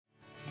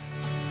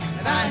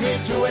And I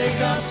hate to wake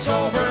up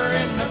sober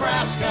in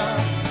Nebraska.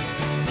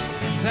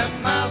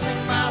 Them miles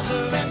and miles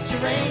of empty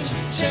range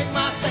shake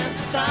my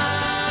sense of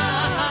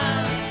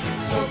time.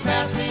 So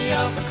pass me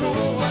up a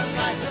cool one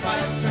like the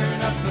pipe,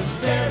 turn up the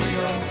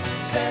stereo,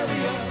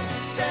 stereo,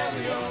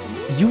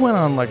 stereo. You went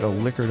on like a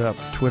liquored up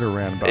Twitter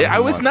rant about I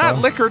was not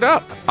liquored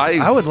up.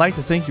 I would like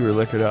to think you were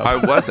liquored up. I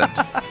wasn't.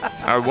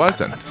 I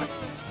wasn't.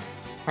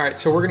 All right,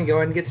 so we're going to go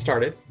ahead and get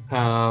started.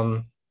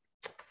 How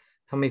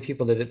many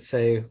people did it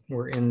say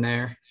were in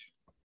there?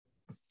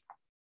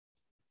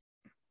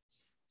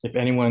 If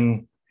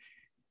anyone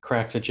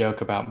cracks a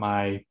joke about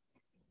my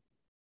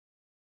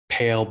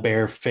pale,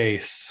 bare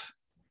face,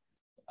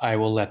 I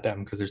will let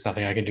them, because there's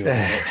nothing I can do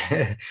about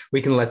it.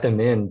 We can let them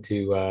in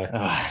to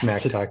smack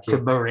talk you.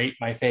 To berate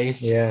my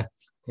face. Yeah.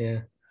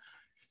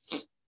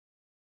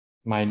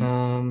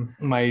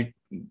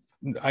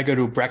 I go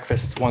to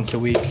breakfast once a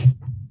week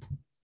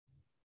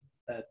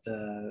at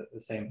the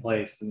same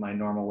place, and my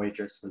normal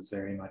waitress was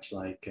very much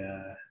like,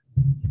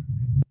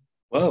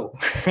 whoa,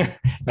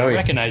 I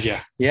recognize you.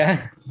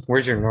 Yeah.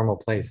 Where's your normal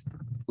place?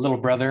 Little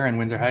Brother in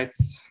Windsor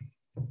Heights.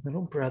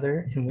 Little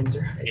Brother in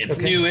Windsor Heights. It's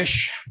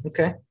newish.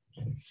 Okay.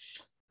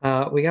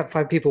 We got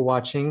 5 people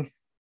watching.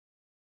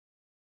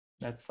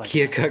 That's like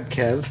Keokuk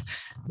Kev.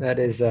 That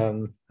is I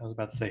was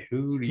about to say,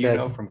 who do you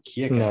know from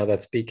Keokuk? No,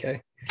 that's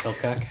BK.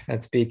 Kilcuck.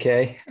 That's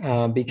BK.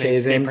 BK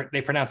is in.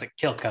 They pronounce it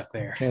Kilcuck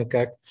there.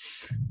 Kilcuck.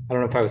 I don't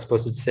know if I was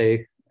supposed to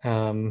say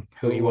who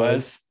he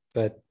was,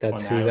 but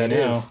that's who that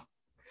is.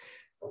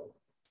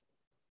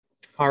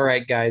 All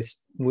right,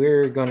 guys,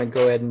 we're going to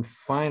go ahead and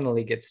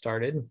finally get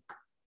started.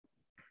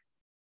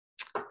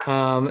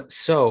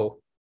 So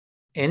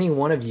any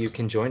one of you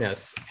can join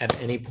us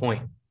at any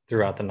point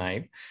throughout the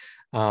night.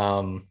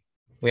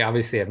 We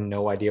obviously have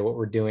no idea what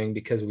we're doing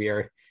because we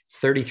are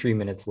 33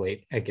 minutes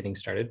late at getting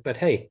started, but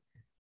hey,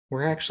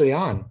 we're actually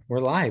on. We're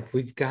live.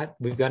 We've got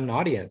an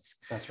audience.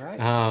 That's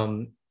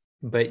right.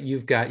 But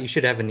you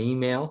should have an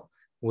email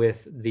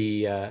with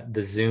the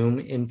Zoom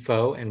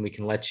info, and we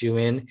can let you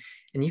in,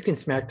 and you can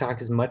smack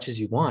talk as much as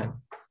you want.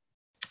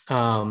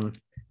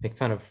 Make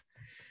fun of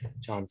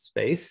John's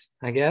face,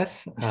 I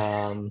guess.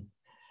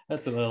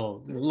 That's a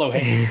little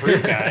low-hanging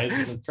fruit, guys.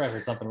 Let's try for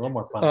something a little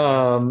more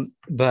fun.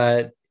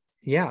 But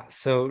yeah,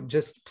 so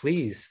just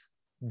please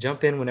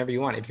jump in whenever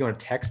you want. If you want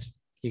to text,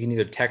 you can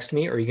either text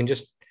me or you can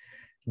just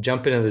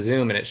jump into the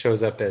Zoom and it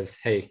shows up as,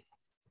 hey,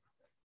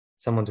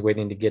 someone's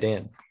waiting to get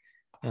in.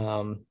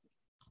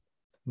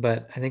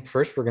 But I think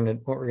first what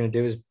we're gonna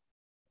do is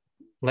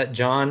let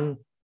John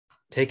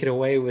take it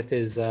away with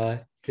his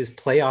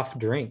playoff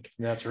drink.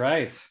 That's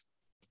right.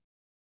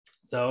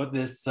 So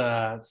this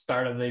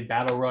start of the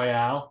battle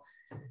royale,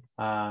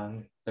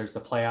 there's the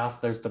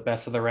playoffs, there's the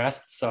best of the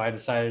rest. So I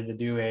decided to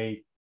do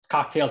a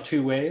cocktail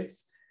 2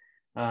 ways.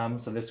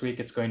 So this week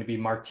it's going to be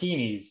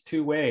martinis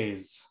 2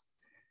 ways.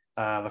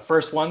 The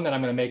first one that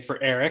I'm going to make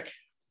for Eric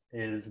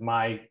is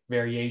my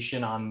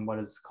variation on what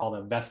is called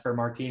a Vesper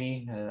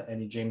martini.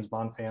 Any James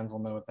Bond fans will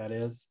know what that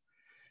is.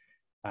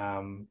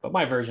 But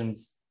my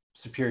version's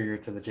superior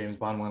to the James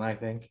Bond one, I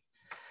think.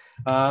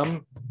 So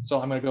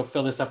I'm going to go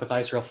fill this up with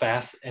ice real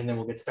fast, and then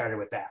we'll get started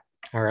with that.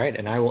 All right.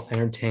 And I will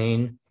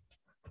entertain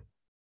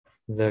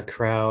the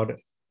crowd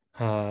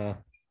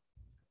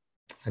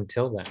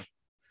until then.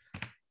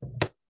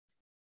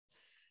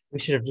 We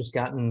should have just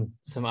gotten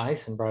some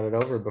ice and brought it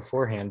over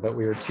beforehand, but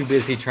we were too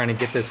busy trying to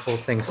get this whole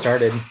thing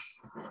started.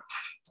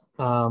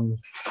 I'm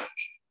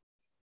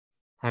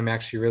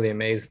actually really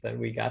amazed that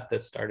we got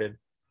this started.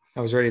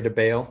 I was ready to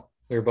bail.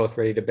 We were both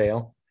ready to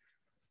bail.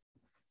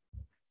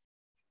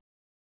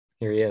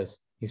 Here he is.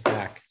 He's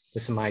back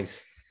with some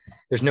ice.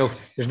 There's no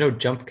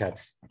jump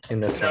cuts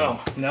in this one.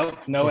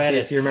 No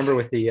edits. If you remember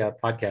with the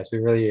podcast, we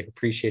really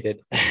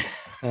appreciated.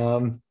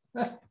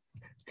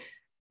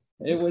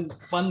 It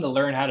was fun to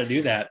learn how to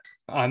do that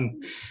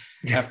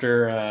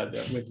after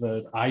with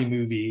the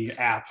iMovie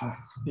app.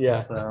 Yeah.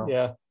 So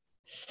yeah.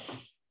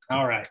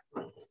 All right.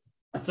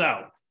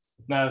 So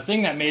now the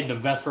thing that made the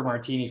Vesper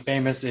Martini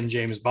famous in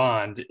James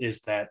Bond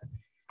is that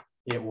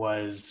it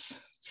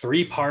was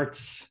 3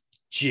 parts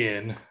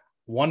gin,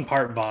 1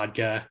 part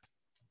vodka,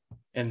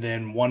 and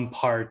then 1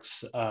 part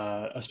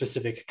a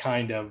specific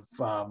kind of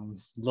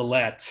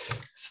Lillet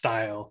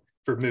style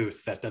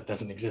vermouth that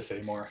doesn't exist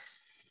anymore.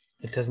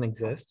 It doesn't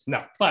exist?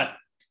 No, but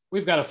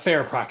we've got a fair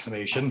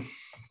approximation.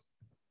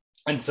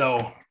 And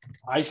so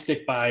I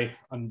stick by,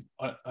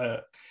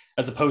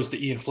 as opposed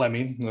to Ian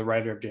Fleming, the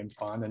writer of James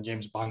Bond, and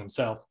James Bond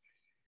himself,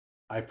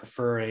 I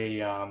prefer a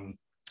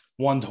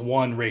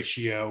 1-to-1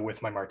 ratio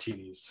with my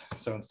martinis.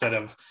 So instead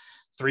of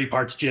 3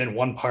 parts gin,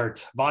 1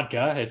 part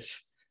vodka,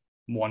 it's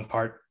 1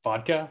 part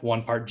vodka,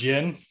 1 part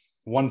gin,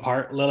 1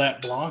 part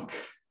Lillet Blanc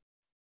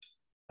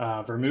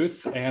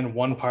vermouth, and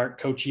 1 part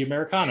Kochi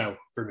Americano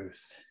vermouth.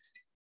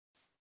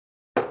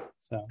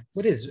 So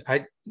maybe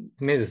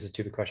this is a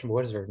stupid question, but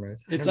what is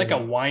vermouth? It's like a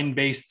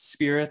wine-based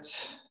spirit.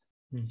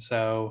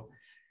 So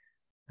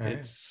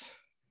it's,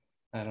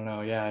 I don't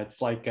know. Yeah,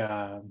 it's like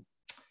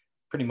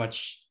pretty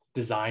much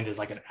designed as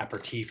like an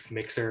aperitif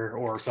mixer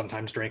or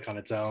sometimes drink on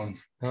its own.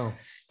 Oh,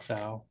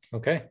 so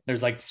okay.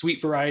 There's like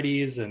sweet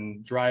varieties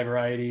and dry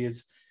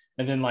varieties.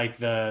 And then like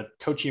the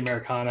Kochi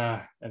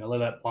Americana and the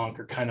Lillet Blanc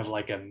are kind of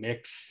like a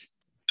mix.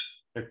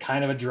 They're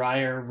kind of a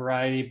drier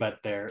variety, but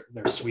they're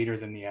sweeter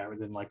than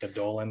like a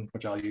Dolan,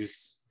 which I'll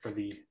use for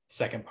the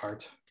second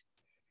part.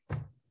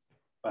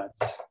 But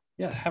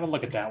yeah, have a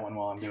look at that one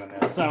while I'm doing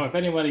this. So if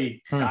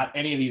anybody got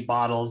any of these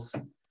bottles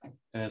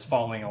and is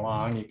following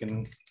along, you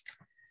can,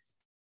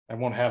 I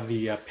won't have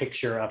the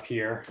picture up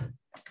here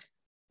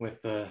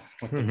with the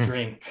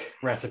drink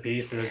recipe,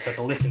 so you just have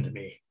to listen to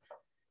me.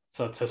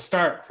 So to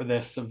start for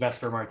this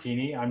Vesper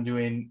Martini, I'm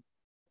doing,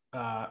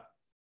 let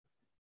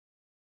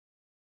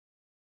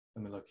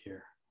me look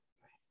here.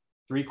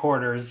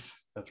 3/4,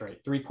 that's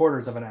right,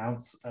 3/4 of an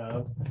ounce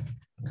of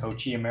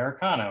Kochi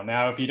Americano.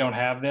 Now, if you don't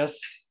have this,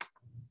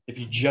 if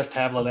you just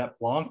have Lillet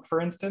Blanc,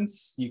 for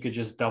instance, you could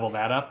just double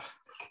that up.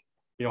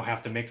 You don't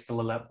have to mix the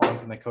Lillet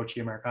Blanc and the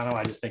Kochi Americano.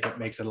 I just think it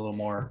makes it a little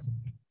more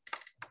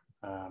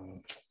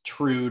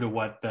true to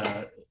what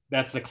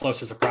that's the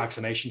closest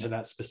approximation to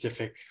that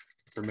specific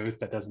vermouth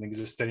that doesn't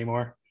exist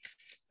anymore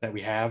that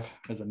we have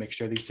as a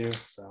mixture of these two.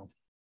 So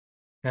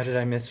how did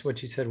I miss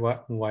what you said?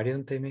 Why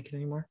didn't they make it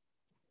anymore?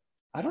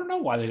 I don't know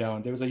why they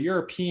don't. There was a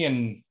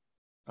European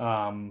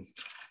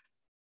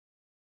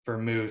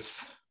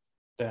vermouth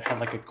that had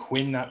like a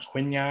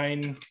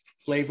quinine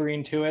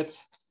flavoring to it.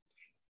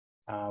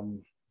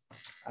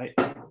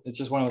 It's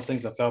just one of those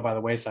things that fell by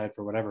the wayside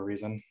for whatever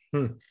reason.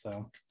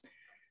 So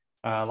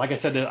like I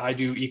said, I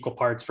do equal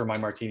parts for my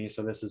martini,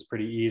 so this is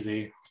pretty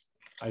easy.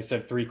 I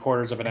said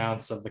 3/4 of an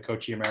ounce of the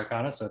Kochi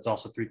Americana, so it's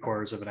also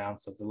 3/4 of an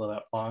ounce of the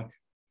Lillet Blanc.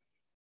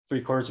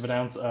 3/4 of an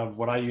ounce of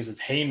what I use is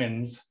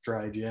Hayman's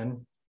dry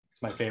gin.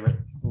 It's my favorite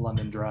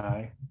London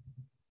dry.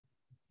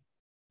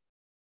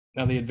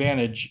 Now, the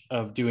advantage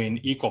of doing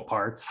equal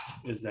parts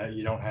is that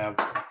you don't have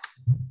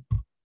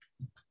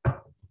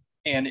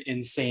an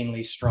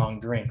insanely strong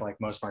drink like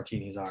most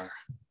martinis are.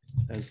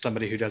 As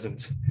somebody who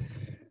doesn't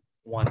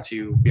want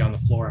to be on the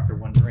floor after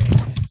one drink,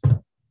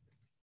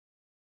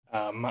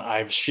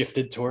 I've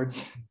shifted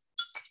towards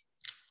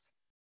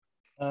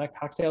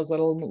cocktails that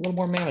are a little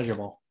more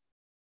manageable.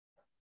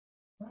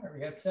 All right, we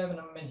got 7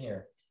 of them in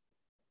here.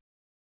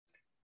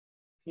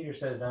 Peter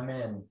says, I'm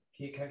in.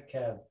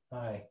 Kev,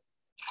 hi.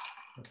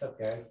 What's up,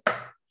 guys?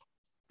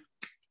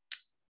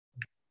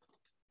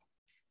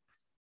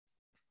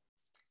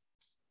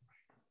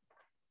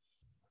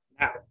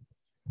 Now,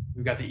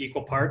 we've got the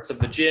equal parts of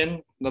the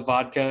gin, the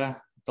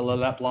vodka, the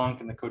Lillet Blanc,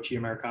 and the Kochi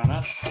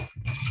Americana.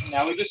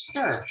 Now we just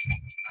stir.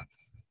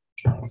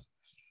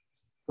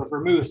 The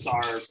vermouths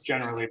are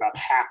generally about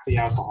half the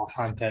alcohol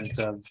content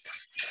of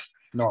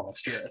normal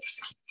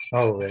spirits.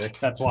 Oh, really?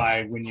 That's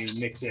why when you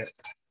mix it,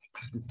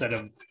 instead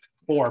of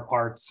 4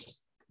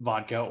 parts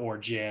vodka or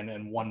gin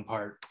and 1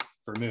 part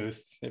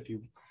vermouth, if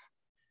you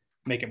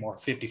make it more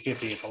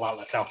 50-50, it's a lot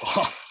less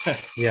alcohol.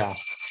 Yeah.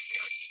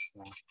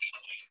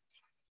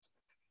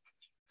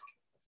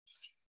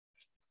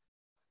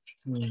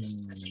 Yum,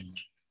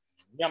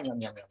 yum,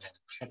 yum, yum.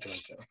 That's what I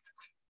say.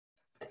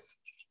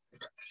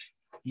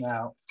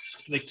 Now,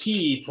 the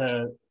key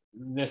to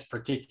this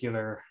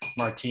particular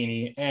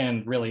martini,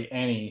 and really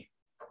any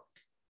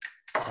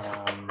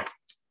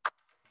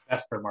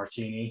Vesper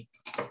martini,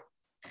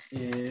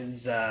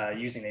 is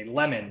using a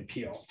lemon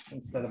peel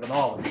instead of an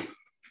olive.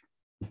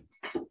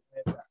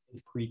 A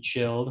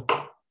pre-chilled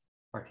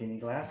martini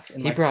glass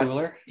in my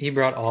cooler. He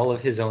brought all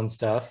of his own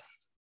stuff.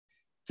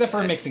 Except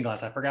for a mixing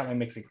glass. I forgot my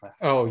mixing glass.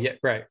 Oh, yeah,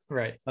 right.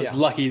 I was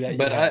lucky that you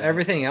But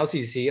everything else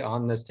you see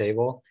on this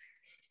table,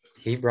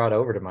 he brought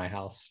over to my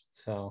house.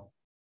 So,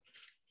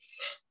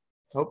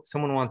 oh,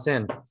 someone wants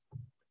in.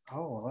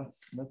 Oh,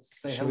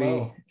 let's say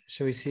hello.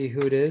 Should we see who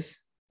it is?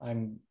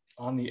 I'm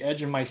on the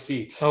edge of my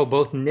seat. Oh,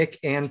 both Nick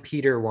and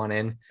Peter want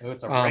in. Oh,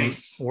 it's a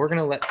race. We're going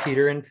to let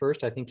Peter in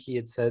first. I think he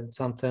had said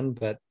something,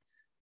 but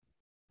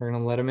we're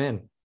going to let him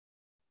in.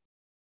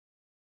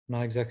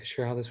 Not exactly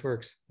sure how this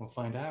works. We'll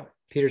find out.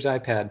 Peter's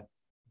iPad.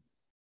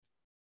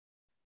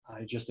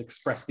 I just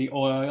expressed the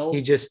oils.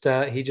 He just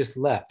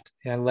left.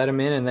 I let him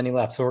in and then he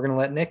left. So we're going to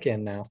let Nick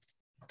in now.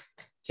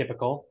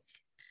 Typical.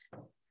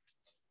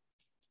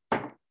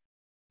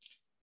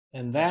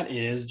 And that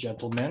is,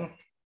 gentlemen,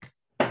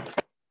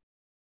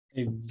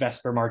 a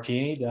Vesper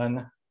martini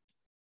done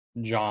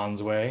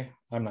John's way.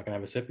 I'm not going to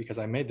have a sip because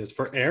I made this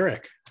for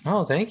Eric.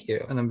 Oh, thank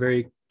you. And I'm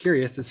very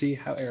curious to see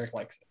how Eric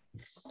likes it.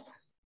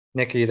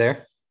 Nick, are you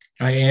there?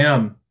 I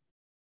am.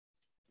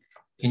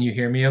 Can you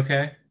hear me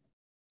okay?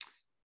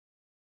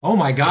 Oh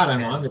my God,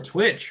 I'm on the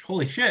Twitch.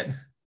 Holy shit.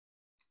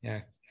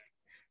 Yeah.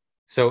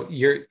 So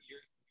you're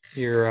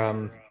should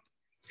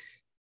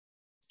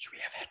we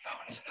have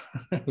headphones?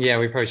 Yeah,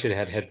 we probably should have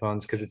had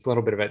headphones because it's a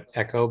little bit of an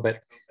echo,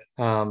 but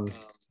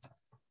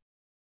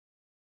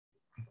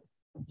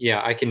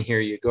yeah, I can hear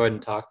you. Go ahead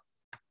and talk.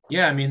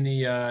 Yeah, I mean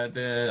the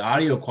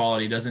audio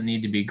quality doesn't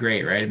need to be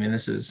great, right? I mean,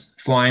 this is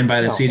flying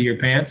by the seat of your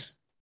pants.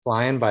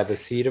 Flying by the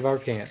seat of our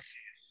pants.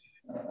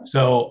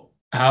 So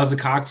how's the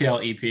cocktail,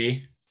 EP?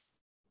 That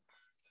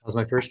was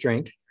my first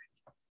drink.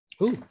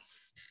 Ooh,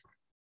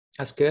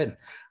 that's good.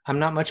 I'm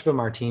not much of a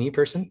martini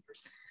person.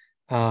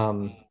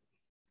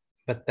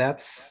 But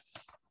that's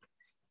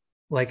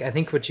like, I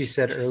think what you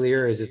said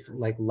earlier is it's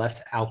like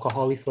less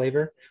alcohol-y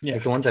flavor. Yeah.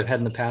 Like the ones I've had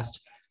in the past,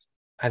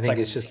 I think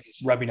it's just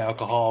rubbing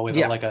alcohol with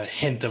like a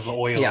hint of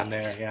oil in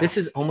there. Yeah. This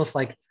is almost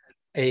like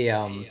a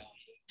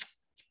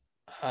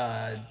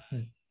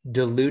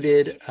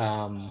diluted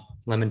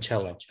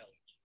limoncello.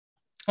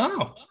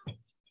 Oh.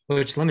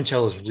 Which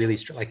limoncello is really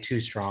like too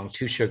strong,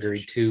 too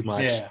sugary, too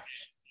much. Yeah.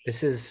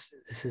 This is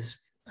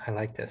I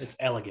like this. It's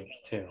elegant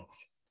too.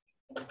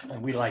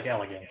 And we like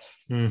elegant.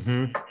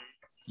 Mm-hmm.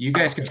 You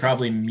guys could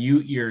probably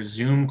mute your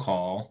Zoom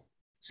call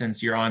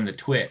since you're on the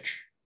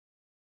Twitch.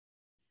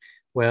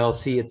 Well,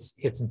 see,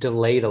 it's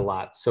delayed a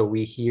lot, so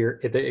we hear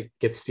it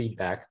gets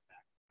feedback.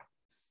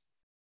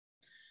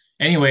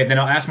 Anyway, then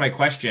I'll ask my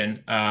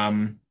question.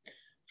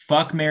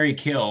 Fuck, marry,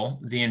 kill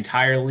the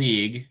entire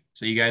league.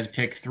 So you guys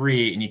pick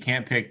 3, and you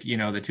can't pick,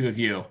 the 2 of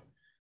you.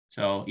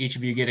 So each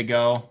of you get to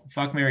go.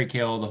 Fuck, marry,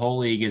 kill. The whole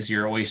league is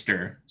your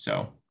oyster.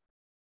 So,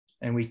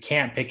 and we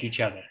can't pick each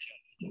other.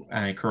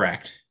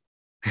 Correct.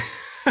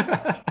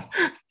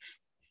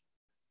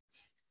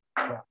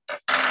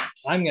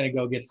 I'm gonna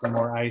go get some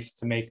more ice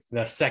to make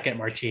the second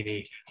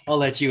martini. I'll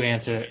let you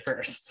answer it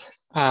first.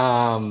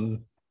 I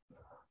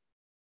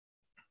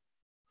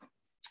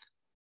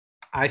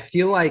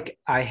feel like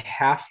I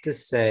have to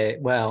say,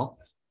 well,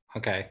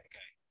 okay.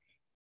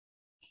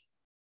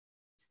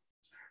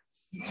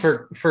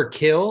 For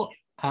kill,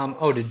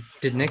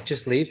 did Nick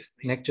just leave?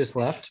 Nick just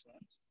left.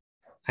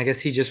 I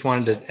guess he just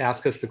wanted to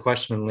ask us the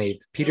question and leave.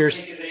 Peter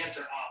is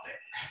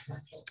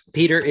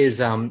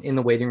in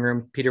the waiting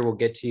room. Peter will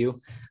get to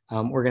you.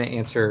 We're going to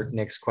answer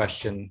Nick's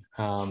question.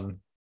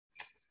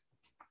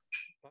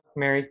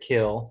 Marry,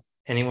 kill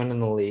anyone in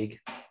the league.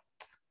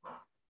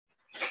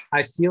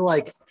 I feel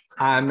like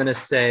I'm going to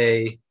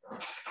say,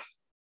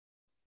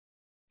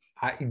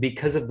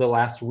 because of the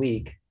last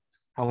week,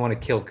 I want to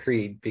kill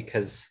Creed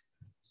because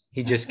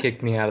he just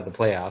kicked me out of the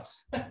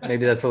playoffs.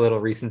 Maybe that's a little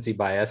recency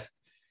bias.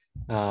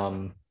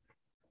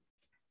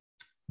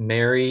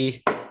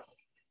 Marry,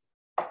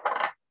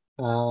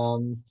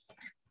 I'm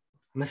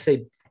gonna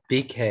say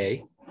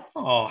BK.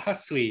 Oh, how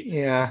sweet.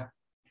 Yeah,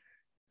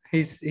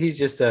 he's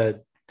just a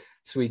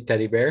sweet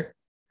teddy bear.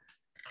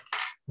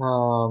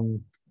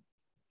 You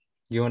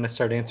want to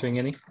start answering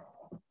any?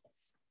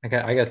 I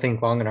got to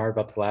think long and hard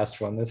about the last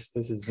one. This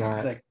is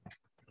not.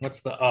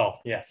 What's the? Oh,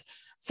 yes.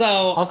 So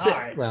I'll say.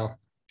 right. Well,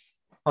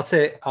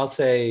 I'll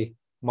say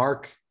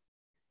Mark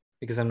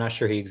because I'm not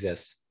sure he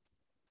exists.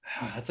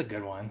 Oh, that's a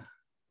good one.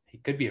 He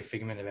could be a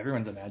figment of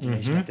everyone's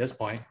imagination at this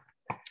point.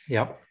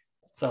 Yep.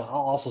 So I'll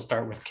also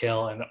start with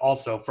kill, and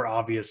also for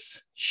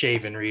obvious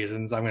shaven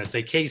reasons, I'm going to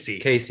say Casey.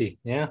 Casey,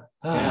 yeah,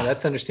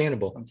 that's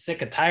understandable. I'm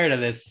sick and tired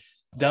of this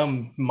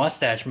dumb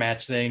mustache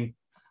match thing.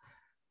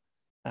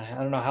 I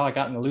don't know how I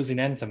got in the losing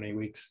end so many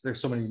weeks.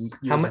 There's so many.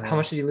 How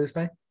much did you lose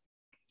by?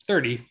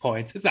 30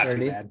 points. It's not 30?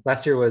 too bad.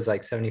 Last year was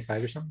like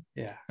 75 or something.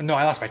 Yeah. No,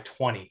 I lost by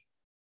 20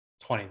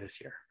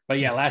 this year. But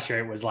yeah, last year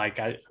it was like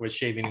I was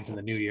shaving into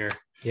the new year.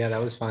 Yeah,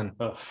 that was fun.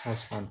 Ugh, that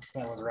was fun.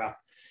 That was rough.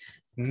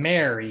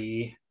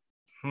 Marry.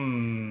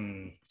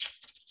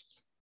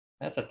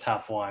 That's a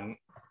tough one.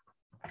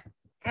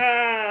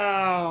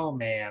 Oh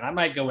man, I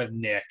might go with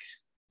Nick.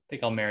 I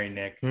think I'll marry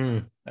Nick.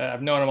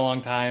 I've known him a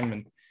long time,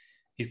 and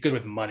he's good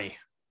with money.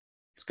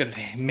 He's good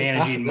at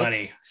managing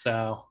money.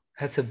 So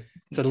it's a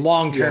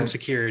long-term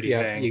security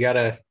thing. You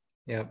gotta,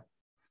 And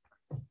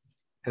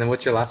then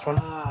what's your last one?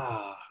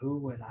 Who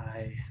would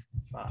I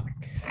fuck?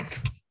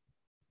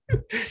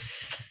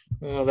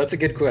 Oh, that's a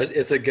good question.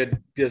 It's a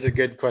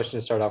good question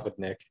to start off with,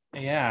 Nick.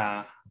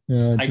 Yeah.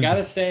 I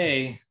gotta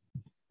say,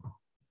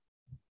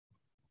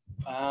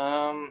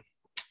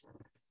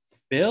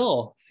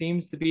 Phil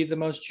seems to be the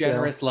most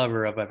generous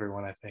lover of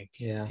everyone, I think.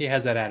 Yeah. He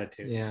has that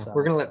attitude. Yeah. So.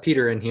 We're gonna let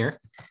Peter in here.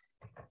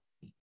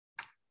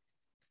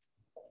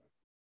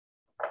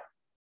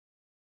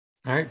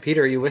 All right,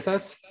 Peter, are you with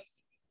us?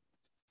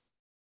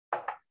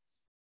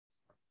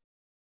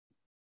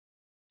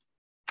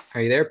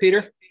 Are you there,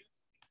 Peter?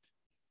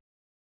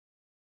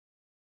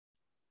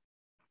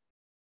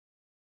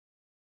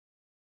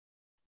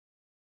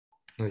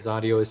 His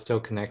audio is still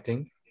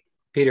connecting.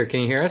 Peter, can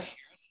you hear us?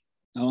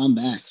 Oh, I'm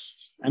back.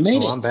 I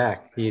made it. I'm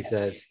back, he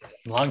says.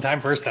 Long time,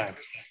 first time.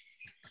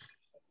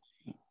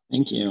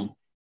 Thank you.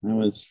 That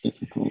was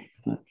difficult,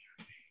 but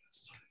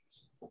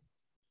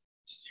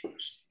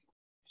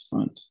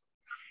fun.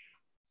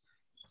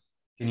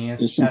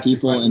 There's some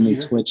people in the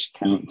Twitch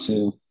count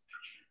too.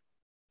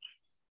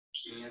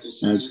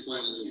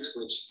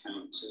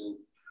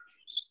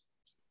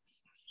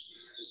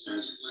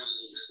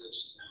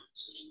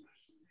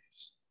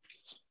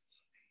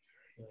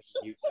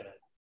 You could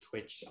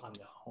Twitch on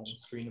the home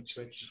screen of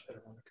Twitch instead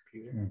of on the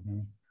computer.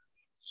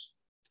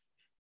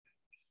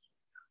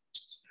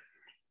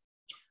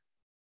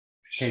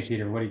 Hey,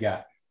 Peter, what do you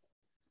got?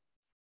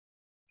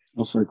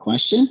 Oh, for a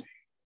question?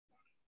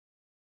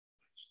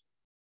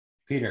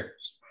 Peter.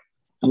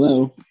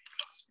 Hello?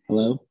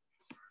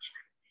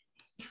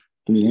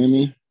 Can you hear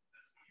me?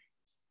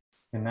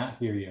 Cannot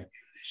hear you.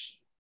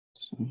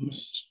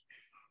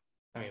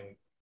 I mean,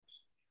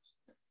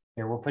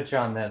 here, we'll put you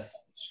on this.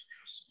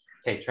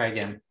 Okay, try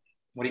again.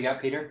 What do you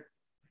got, Peter?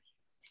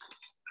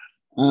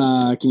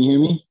 Can you hear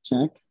me?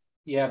 Check.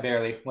 Yeah,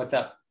 barely. What's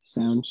up?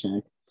 Sound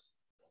check.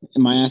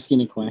 Am I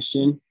asking a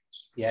question?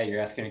 Yeah,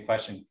 you're asking a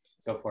question.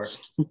 Go for it.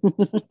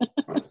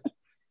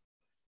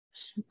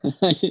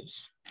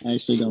 I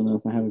actually don't know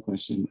if I have a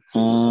question.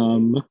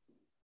 All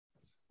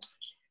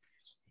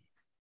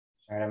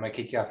right, I'm gonna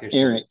kick you off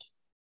your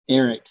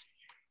Eric,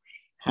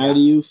 how do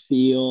you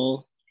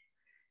feel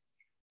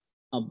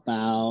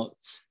about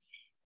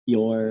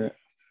your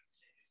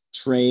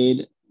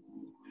trade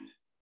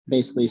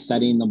basically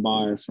setting the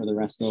bar for the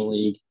rest of the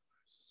league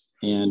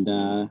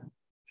and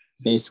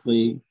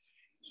basically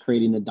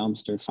creating the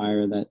dumpster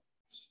fire that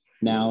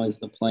now is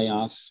the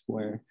playoffs,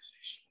 where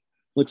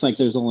looks like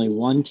there's only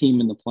one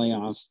team in the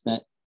playoffs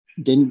that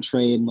didn't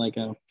trade like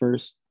a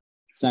first,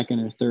 second,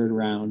 or third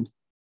round.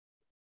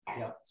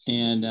 Yep.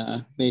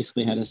 And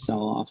basically had to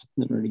sell off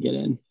in order to get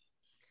in.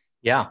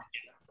 Yeah.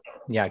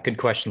 Good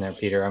question there,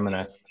 Peter.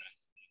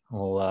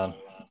 I'll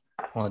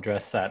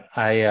address that.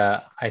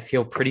 I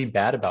feel pretty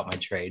bad about my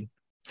trade,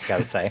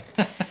 gotta say.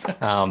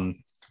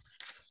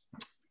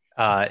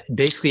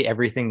 Basically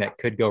everything that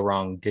could go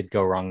wrong did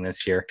go wrong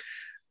this year.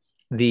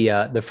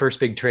 The first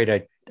big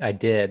trade I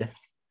did,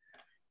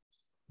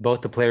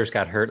 both the players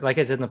got hurt. Like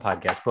I said in the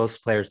podcast,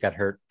 both players got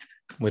hurt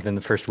within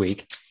the first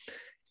week.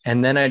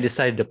 And then I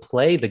decided to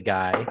play the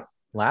guy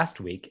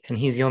last week, and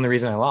he's the only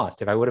reason I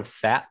lost. If I would have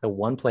sat the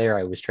one player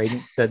I was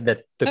trading,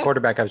 the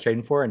quarterback I was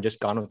trading for, and just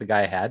gone with the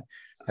guy I had,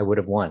 I would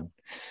have won.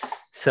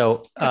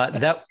 So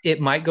that it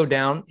might go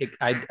down.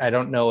 I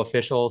don't know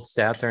official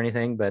stats or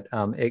anything, but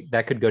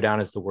that could go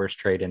down as the worst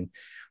trade in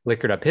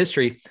Liquored Up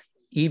history,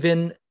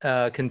 even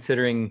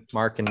considering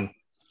Mark and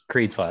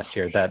Creed's last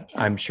year, that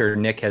I'm sure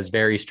Nick has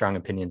very strong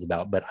opinions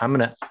about. But I'm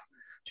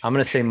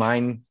gonna say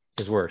mine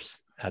is worse.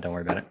 Don't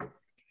worry about it.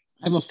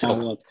 I have a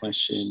follow-up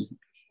question.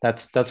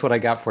 That's what I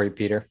got for you,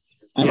 Peter.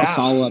 I have a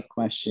follow-up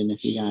question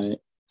if you got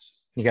it.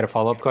 You got a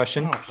follow-up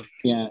question?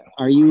 Yeah.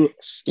 Are you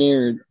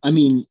scared? I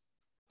mean,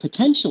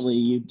 potentially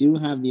you do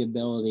have the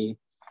ability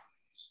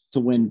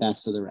to win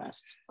best of the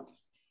rest.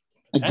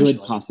 A good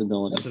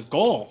possibility. That's his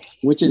goal.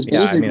 Which is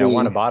basically, I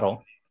want a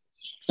bottle.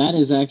 That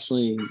is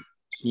actually,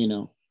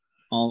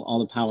 all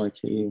the power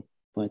to you.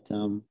 But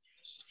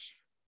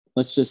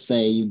let's just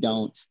say you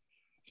don't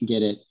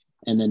get it.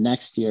 And then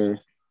next year,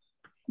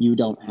 you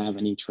don't have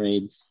any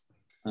trades.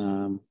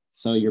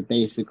 So you're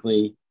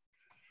basically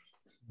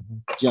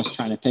just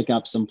trying to pick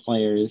up some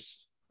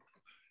players.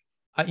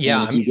 And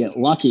if you get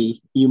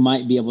lucky, you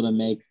might be able to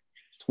make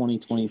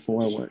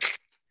 2024 work.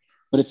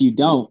 But if you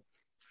don't,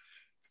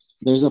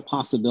 there's a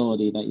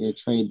possibility that your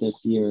trade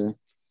this year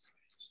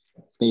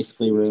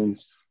basically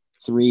ruins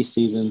 3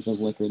 seasons of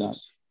Liquored Up.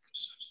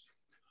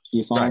 Do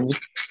you follow me?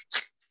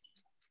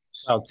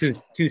 Oh,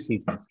 two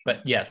seasons.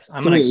 But yes,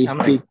 I'm Three.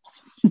 gonna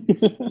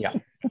yeah.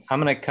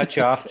 I'm going to cut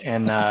you off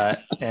and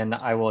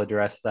I will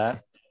address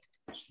that.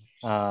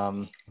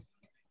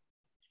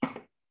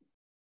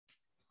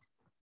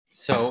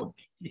 So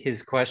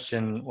his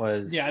question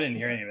was, I didn't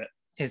hear any of it.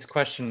 His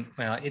question,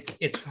 well,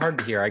 it's hard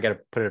to hear. I got to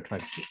put it to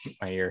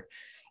my ear.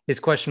 His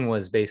question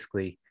was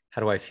basically,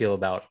 how do I feel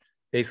about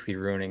basically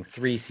ruining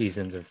 3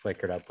 seasons of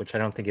Liquored Up, which I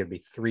don't think it'd be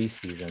 3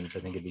 seasons. I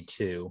think it'd be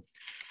 2.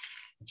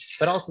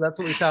 But also that's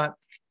what we thought.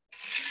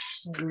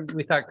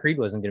 We thought Creed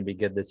wasn't going to be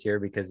good this year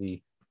because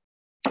he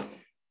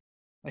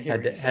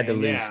had to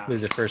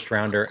lose a first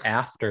rounder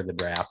after the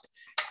draft,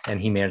 and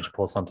he managed to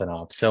pull something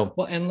off. So,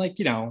 well, and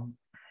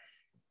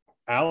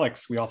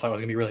Alex, we all thought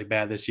was gonna be really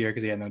bad this year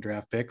because he had no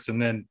draft picks,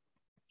 and then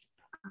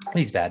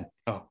he's bad.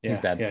 Oh, yeah. He's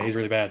bad. Yeah, he's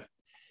really bad.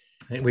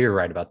 We were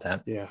right about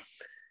that. Yeah.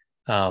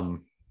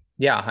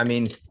 I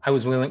mean, I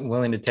was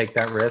willing to take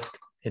that risk.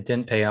 It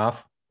didn't pay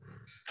off.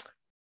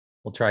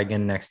 We'll try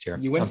again next year.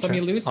 You win some,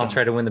 you lose some. I'll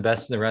try to win the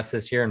best of the rest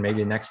this year and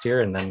maybe next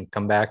year, and then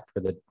come back for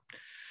the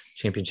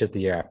championship the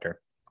year after.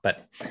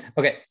 But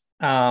okay.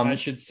 I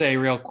should say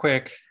real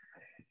quick,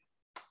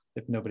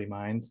 if nobody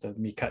minds, that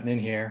me cutting in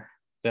here,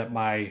 that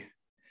my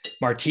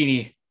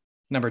martini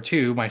number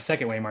 2, my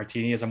second way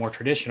martini, is a more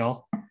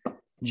traditional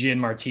gin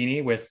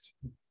martini with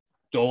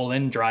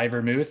Dolan dry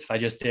vermouth. I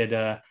just did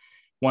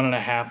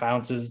 1.5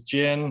 ounces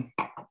gin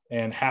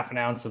and 1/2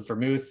 ounce of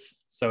vermouth.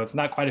 So it's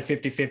not quite a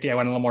 50-50. I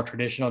went a little more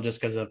traditional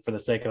just because for the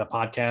sake of the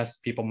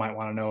podcast, people might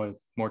want to know a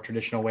more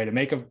traditional way to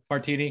make a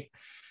martini.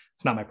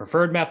 It's not my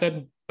preferred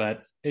method,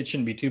 but it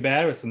shouldn't be too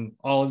bad with some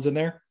olives in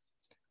there.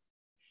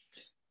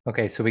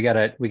 Okay, so we got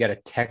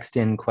a text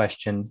in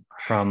question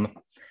from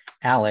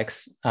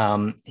Alex.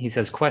 He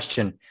says,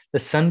 question, the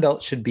Sun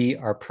Belt should be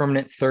our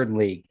permanent 3rd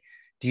league.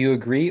 Do you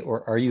agree,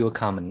 or are you a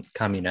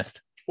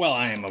communist? Well,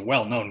 I am a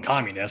well-known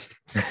communist,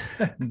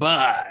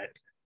 but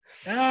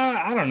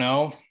I don't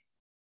know.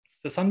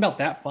 Is the Sun Belt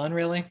that fun,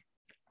 really?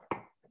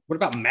 What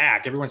about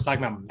MAC? Everyone's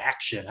talking about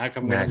MAC shit. How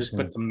come we don't just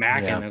put the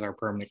MAC in as our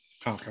permanent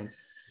conference?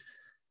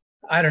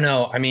 I don't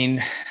know. I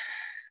mean,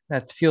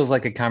 that feels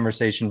like a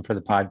conversation for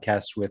the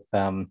podcast with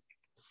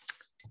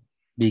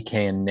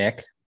BK and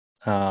Nick.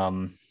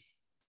 I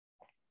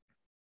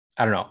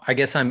don't know. I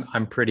guess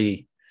I'm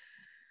pretty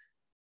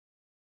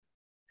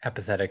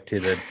apathetic to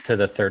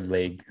the third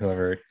league.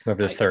 Whoever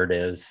the third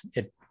is,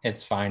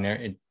 it's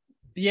fine.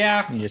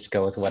 Yeah, you just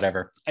go with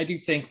whatever. I do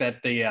think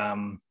that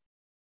the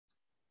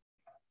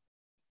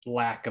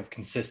lack of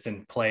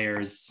consistent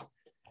players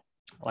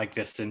like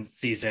this in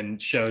season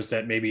shows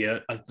that maybe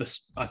a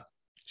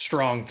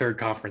strong third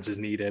conference is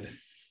needed,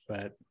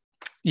 but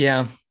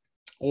yeah,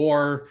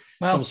 or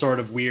some sort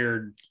of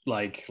weird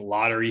like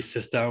lottery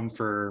system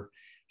for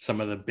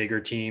some of the bigger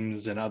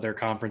teams and other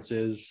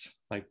conferences,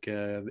 like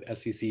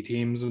SEC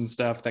teams and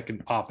stuff that can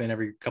pop in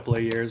every couple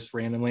of years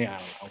randomly. I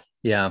don't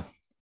know.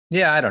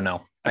 Yeah, I don't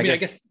know. I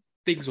guess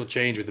things will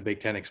change with the Big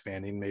Ten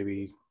expanding,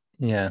 maybe.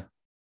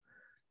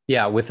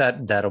 Yeah, with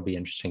that'll be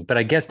interesting. But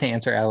I guess to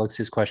answer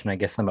Alex's question, I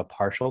guess I'm a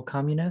partial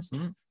communist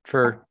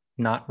for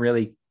not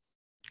really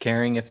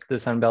caring if the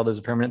Sun Belt is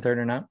a permanent third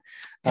or not.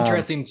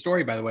 Interesting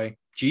story, by the way.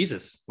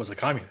 Jesus was a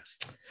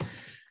communist.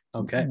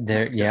 Okay.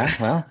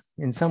 Well,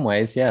 in some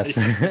ways, yes.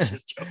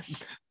 Just joking.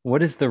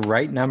 What is the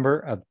right number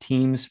of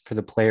teams for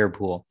the player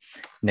pool?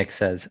 Nick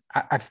says,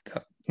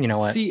 you know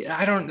what? See,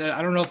 I don't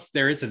know if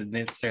there is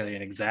necessarily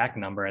an exact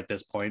number at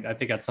this point. I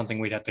think that's something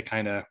we'd have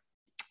to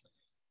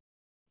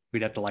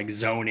like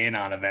zone in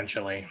on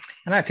eventually.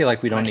 And I feel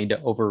like we don't need to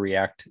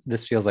overreact.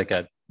 This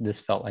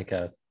felt like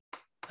a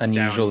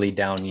unusually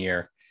down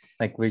year.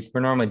 Like we're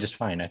normally just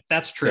fine.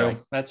 That's true.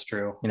 That's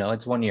true.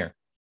 It's 1 year.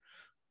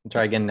 We'll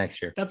try again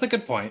next year. That's a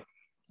good point.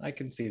 I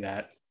can see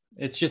that.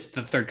 It's just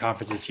the third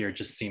conference this year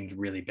just seemed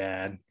really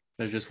bad.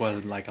 There just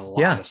wasn't like a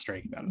lot of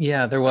strength on it.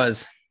 Yeah, there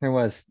was. I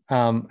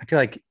feel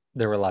like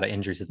there were a lot of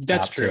injuries at the top.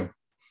 That's true. Too.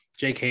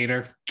 Jake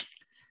Hader.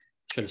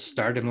 Should have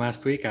started him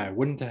last week. I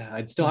wouldn't.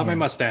 I'd still have my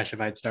mustache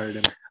if I'd started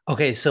him.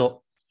 Okay,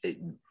 so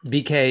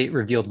BK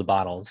revealed the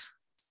bottles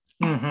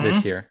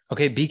this year.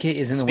 Okay, BK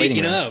is in the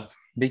waiting room.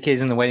 BK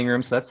is in the waiting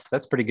room, so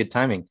that's pretty good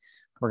timing.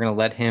 We're gonna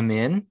let him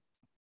in.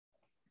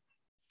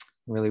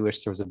 Really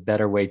wish there was a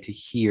better way to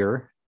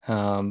hear,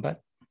 but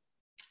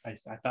I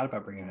thought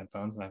about bringing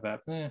headphones, and I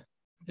thought,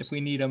 if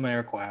we need them,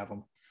 Eric will have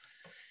them.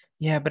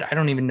 Yeah, but I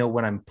don't even know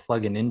what I'm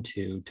plugging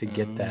into to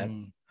get that.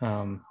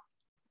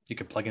 You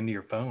could plug into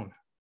your phone.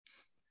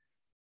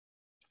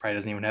 Probably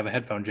doesn't even have a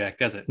headphone jack,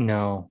 does it?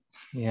 No.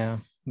 Yeah.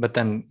 But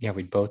then,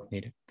 we both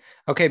need it.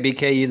 Okay,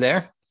 BK, you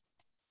there?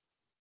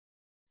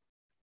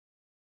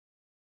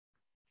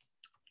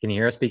 Can you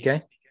hear us,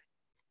 BK?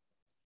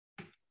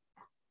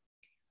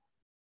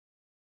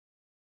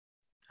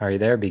 Are you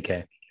there,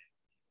 BK?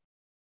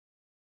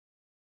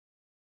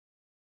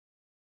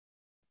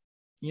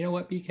 You know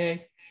what,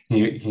 BK?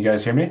 You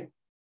guys hear me?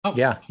 Oh,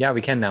 yeah,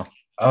 we can now.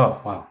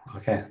 Oh, wow.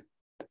 Okay.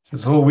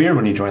 It's a little weird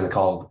when you join the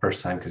call the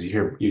first time because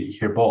you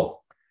hear both.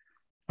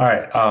 All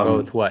right.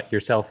 Both what?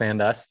 Yourself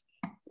and us?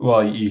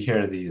 Well, you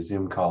hear the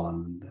Zoom call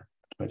on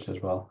Twitch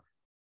as well.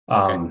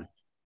 Okay.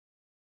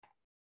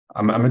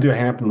 I'm going to do a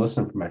hang up and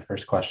listen for my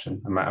first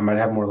question. I might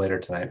have more later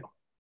tonight.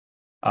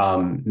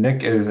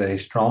 Nick is a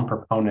strong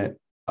proponent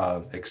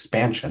of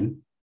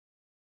expansion.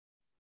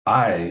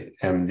 I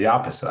am the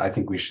opposite. I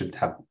think we should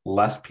have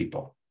less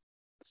people.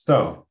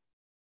 So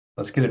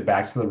let's get it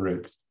back to the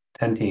roots.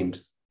 10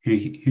 teams. Who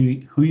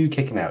you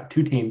kicking out?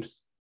 2 teams.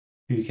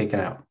 Who you kicking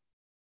out?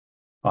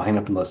 I'll hang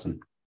up and listen.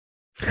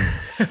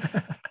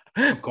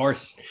 Of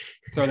course.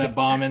 Throw that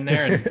bomb in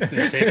there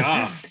and take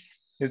off.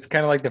 It's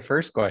kind of like the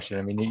first question.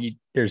 I mean,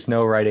 there's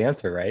no right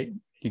answer, right?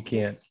 You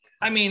can't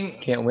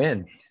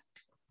win.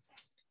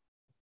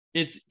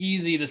 It's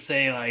easy to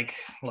say, like,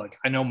 look,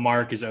 I know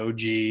Mark is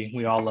OG.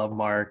 We all love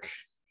Mark.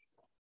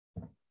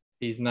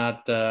 He's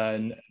not,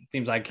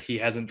 seems like he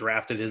hasn't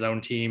drafted his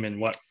own team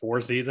in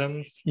 4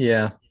 seasons?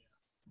 Yeah.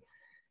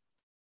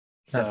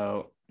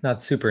 So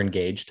not super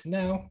engaged.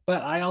 No,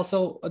 but I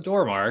also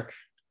adore Mark.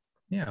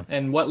 Yeah.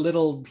 And what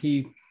little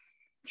he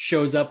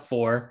shows up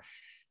for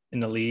in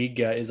the league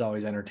is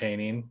always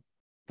entertaining.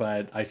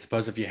 But I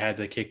suppose if you had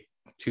to kick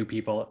two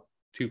people,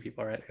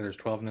 right? There's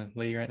 12 in the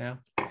league right now.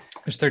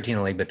 There's 13 in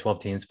the league, but 12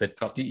 teams. But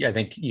I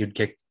think you'd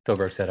kick Phil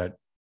Brooks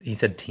he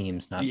said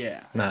teams, not.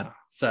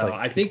 So like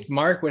I think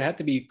Mark would have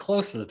to be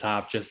close to the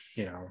top, just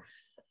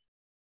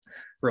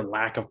for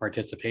lack of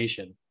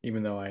participation.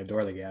 Even though I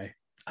adore the guy.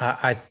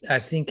 I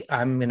think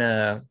I'm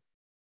gonna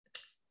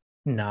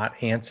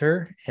not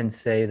answer and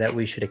say that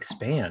we should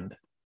expand.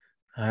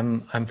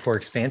 I'm for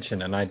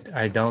expansion, and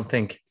I don't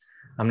think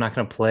I'm not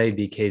gonna play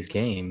BK's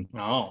game.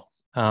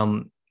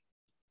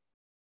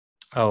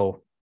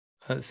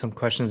 Some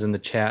questions in the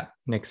chat.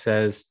 Nick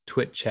says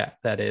Twitch chat.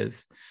 That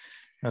is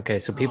okay.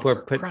 So people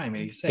are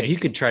if you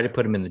could try to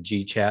put them in the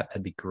G chat,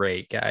 that'd be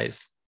great,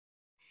 guys.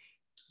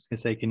 I was gonna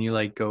say, can you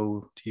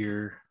go to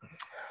your?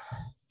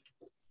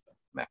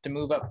 I have to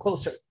move up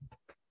closer.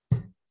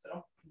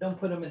 So don't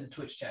put them in the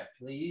Twitch chat,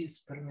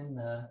 please. Put them in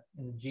the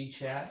G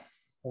chat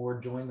or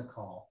join the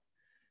call.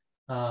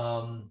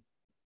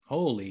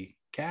 Holy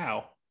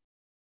cow!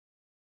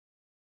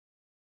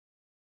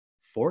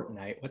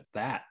 Fortnite, what's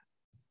that?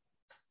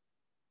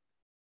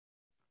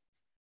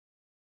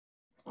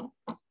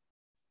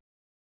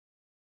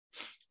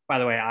 By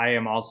the way, I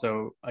am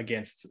also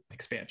against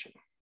expansion.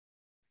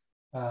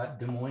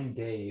 Des Moines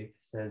Dave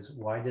says,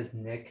 why does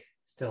Nick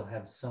still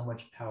have so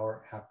much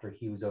power after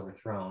he was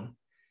overthrown?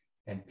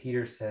 And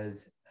Peter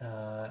says,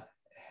 how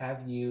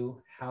do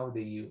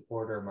you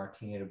order a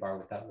martini at a bar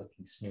without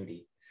looking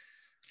snooty?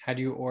 How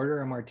do you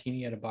order a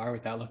martini at a bar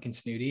without looking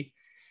snooty?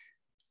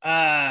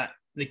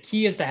 The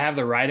key is to have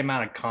the right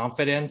amount of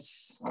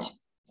confidence,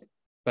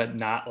 but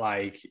not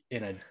like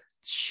in a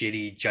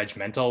shitty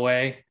judgmental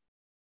way.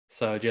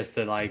 So just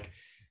like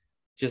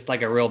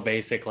a real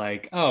basic,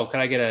 like, oh, could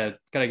I get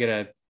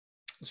a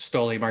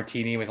Stoli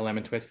martini with a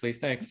lemon twist, please?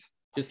 Thanks.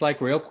 Just like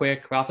real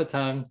quick, off the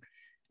tongue.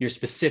 You're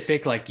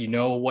specific, like you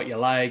know what you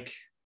like.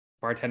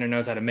 Bartender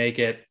knows how to make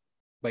it,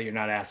 but you're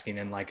not asking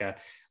in like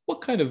what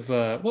kind of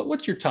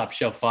what's your top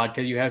shelf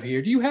vodka you have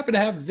here? Do you happen to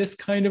have this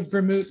kind of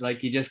vermouth?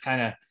 Like you just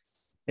kind of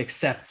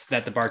accept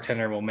that the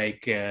bartender will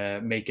make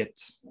it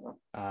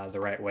the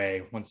right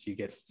way once you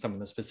get some of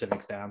the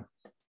specifics down.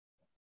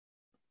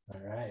 All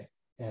right.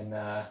 And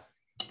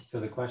so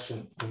the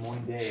question, Des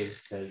Moines Dave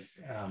says,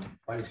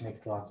 why does Nick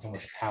still have so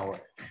much power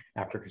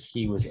after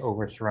he was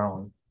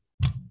overthrown?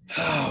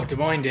 Oh, Des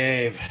Moines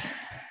Dave.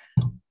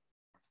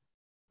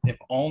 If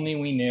only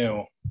we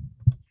knew.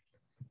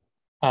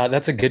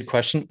 That's a good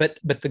question, but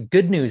the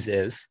good news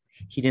is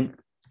he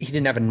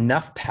didn't have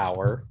enough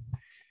power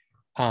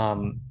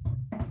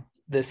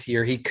this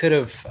year. He could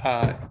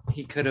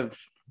have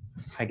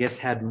I guess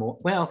had more.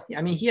 Well,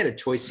 I mean, he had a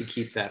choice to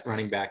keep that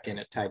running back in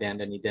at tight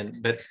end, and he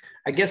didn't. But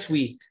I guess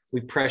we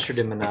pressured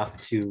him enough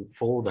to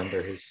fold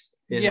under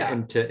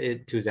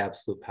into his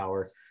absolute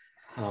power.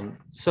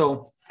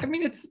 So I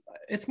mean,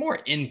 it's more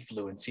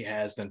influence he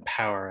has than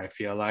power. I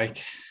feel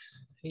like,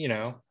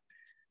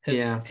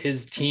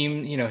 his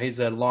team. He's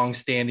a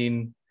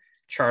long-standing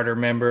charter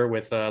member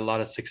with a lot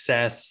of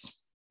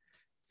success.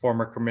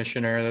 Former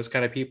commissioner, those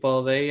kind of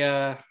people.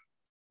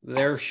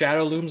 Their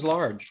shadow looms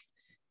large.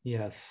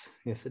 Yes,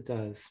 it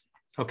does.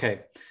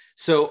 Okay.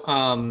 So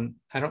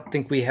I don't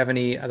think we have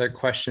any other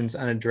questions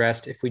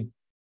unaddressed. If we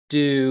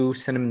do,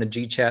 send them in the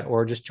G chat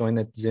or just join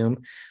the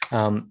Zoom.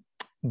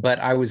 But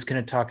I was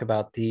going to talk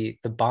about the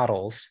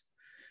bottles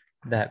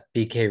that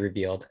BK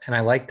revealed. And I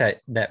like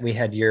that we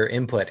had your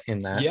input in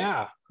that.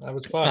 Yeah, that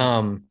was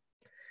fun.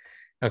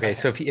 Okay.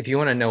 So if you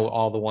want to know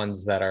all the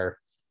ones that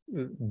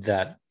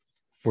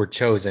were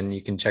chosen,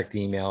 you can check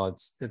the email.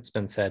 It's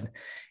been said.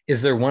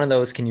 Is there one of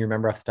those, can you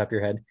remember off the top of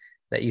your head,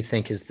 that you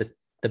think is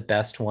the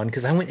best one?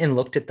 Because I went and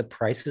looked at the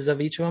prices of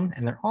each of them,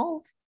 and they're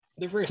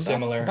very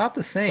similar, about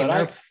the same.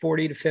 They're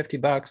 $40 to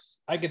 $50.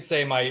 I could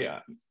say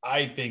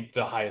I think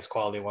the highest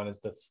quality one is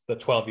the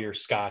 12-year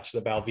Scotch,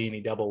 the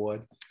Balvenie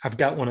Doublewood. I've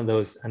got one of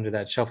those under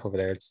that shelf over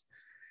there. It's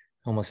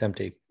almost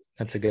empty.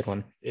 That's a good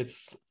one.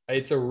 It's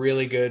a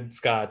really good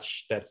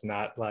Scotch that's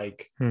not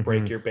like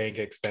break your bank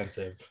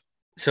expensive.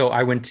 So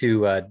I went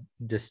to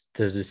the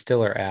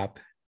Distiller app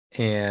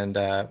and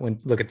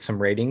went look at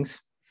some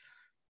ratings.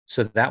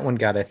 So that one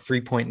got a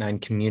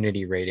 3.9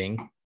 community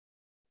rating.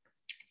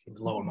 Seems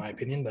low in my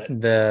opinion, but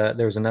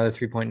there was another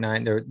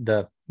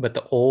 3.9. But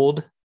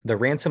the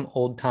Ransom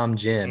Old Tom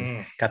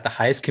Gin got the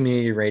highest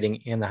community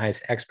rating and the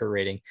highest expert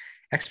rating.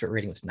 Expert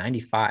rating was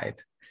 95.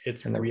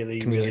 It's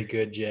really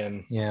good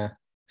gin. Yeah.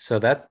 So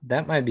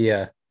that might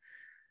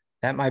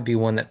be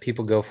one that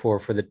people go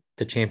for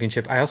the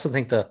championship. I also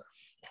think the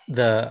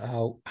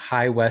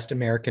High West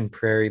American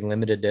Prairie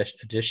limited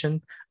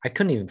edition, I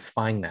couldn't even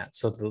find that.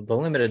 So the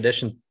limited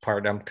edition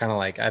part, I'm kind of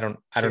like, I don't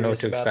know what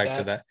to expect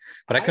of that,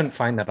 but I couldn't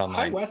find that online.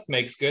 High West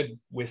makes good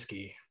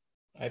whiskey.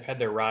 I've had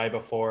their rye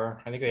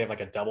before. I think they have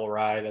like a double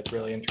rye that's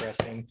really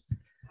interesting.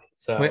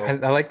 So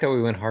I like that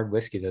we went hard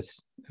whiskey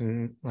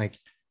like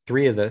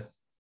three of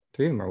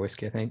them are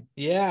whiskey, I think.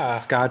 Yeah.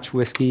 Scotch,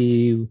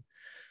 whiskey.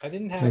 I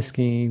didn't have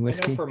whiskey. I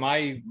know for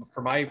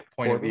my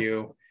point of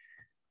view,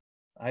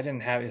 I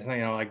didn't have,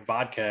 like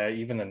vodka,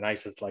 even the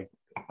nicest, like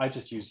I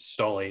just use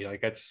Stoli.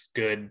 Like that's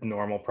good,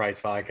 normal price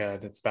vodka.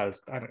 It's about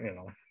as, I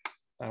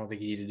don't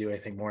think you need to do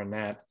anything more than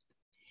that.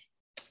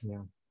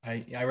 Yeah.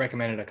 I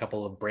recommended a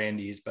couple of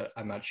brandies, but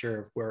I'm not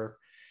sure if we're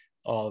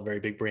all a very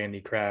big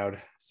brandy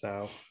crowd.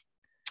 So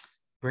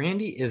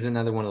brandy is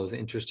another one of those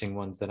interesting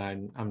ones that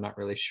I'm not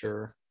really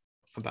sure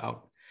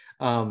about.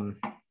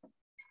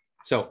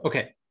 So,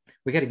 okay.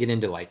 We got to get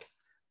into like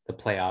the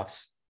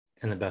playoffs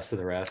and the best of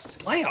the rest.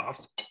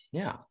 Playoffs?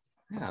 Yeah.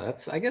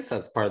 I guess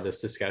that's part of this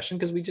discussion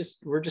because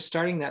we're just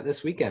starting that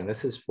this weekend.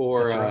 This is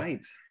for that's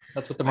right.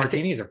 That's what the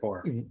martinis are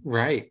for.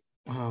 Right.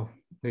 Oh,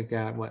 we've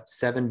got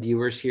 7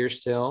 viewers here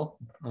still.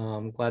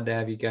 Glad to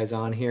have you guys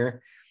on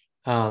here.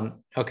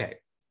 Okay.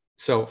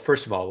 So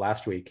first of all,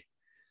 last week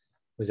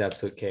was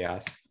absolute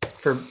chaos.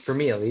 For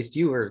me at least.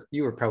 You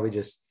were probably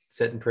just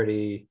sitting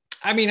pretty.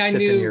 I mean, I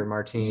sipping knew your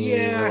martini,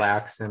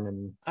 relaxing,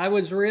 and I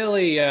was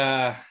really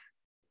I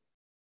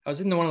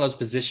was in one of those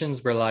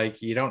positions where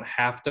like you don't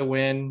have to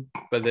win,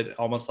 but it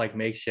almost like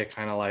makes you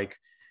kind of like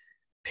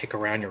pick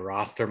around your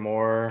roster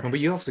more. But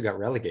you also got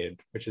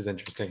relegated, which is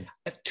interesting.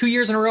 2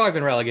 years in a row I've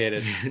been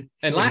relegated.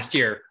 And last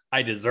year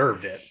I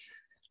deserved it.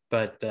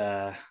 But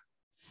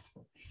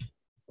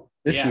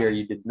This Yeah. year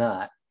you did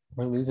not.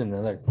 We're losing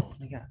another.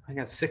 I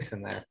got 6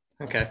 in there.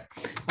 Okay.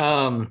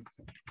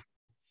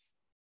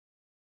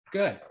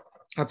 Good.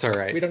 That's all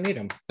right. We don't need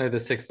them. They're the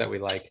 6 that we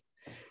like.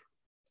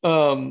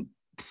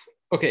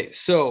 Okay,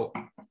 so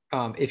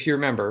if you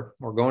remember,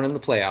 we're going in the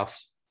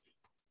playoffs.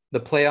 The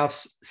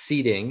playoffs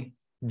seeding: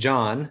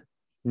 John,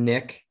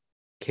 Nick,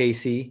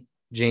 Casey,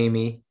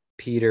 Jamie,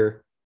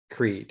 Peter,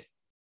 Creed.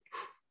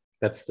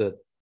 That's the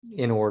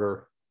in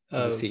order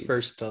of the seeds.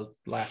 First to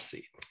last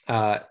seed.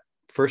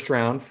 First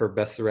round for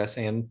best of the rest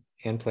and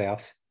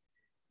playoffs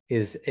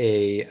is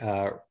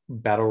a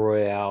battle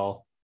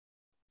royale.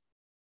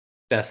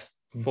 Best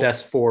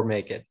 4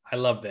 make it. I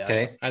love that.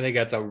 Okay, I think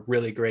that's a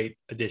really great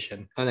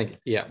addition I think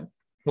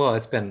Well,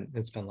 it's been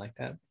like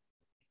that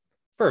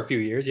for a few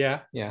years. Yeah.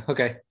 Yeah.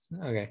 Okay.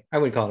 I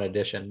wouldn't call it an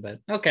addition, but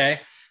Okay.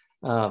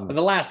 But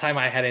the last time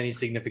I had any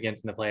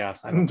significance in the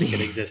playoffs, I don't think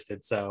it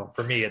existed. So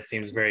for me, it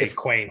seems very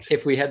quaint.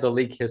 if we had the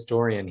league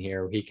historian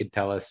here, he could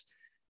tell us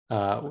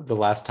the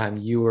last time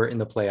you were in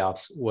the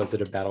playoffs, was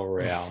it a battle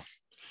royale?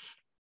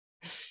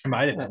 It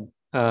might have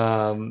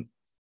been.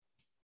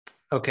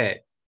 Okay.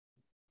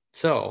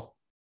 So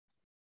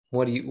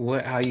how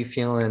are you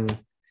feeling?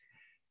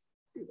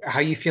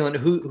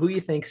 Who you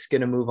think's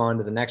going to move on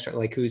to the next round?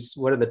 Like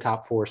what are the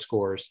top 4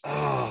 scores?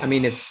 I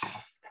mean,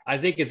 I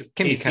think it's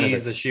can be kind of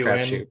Casey's a shoe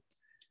in.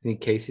 I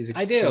think Casey's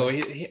I do.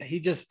 He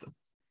just,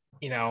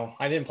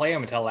 I didn't play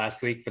him until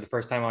last week for the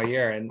first time all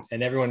year. And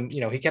everyone,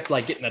 he kept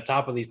like getting the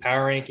top of these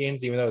power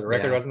rankings, even though the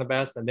record wasn't the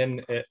best. And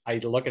then I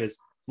look at his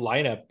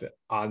lineup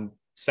on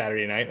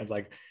Saturday night and it's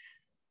like,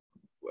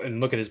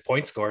 and look at his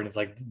point score and it's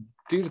like,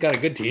 dude's got a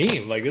good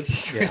team. Like, this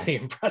is really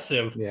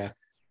impressive. Yeah.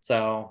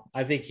 So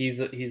I think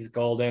he's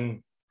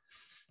golden.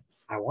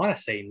 I want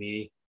to say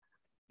me,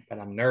 but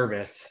I'm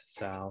nervous.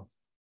 So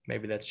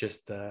maybe that's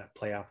just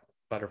playoff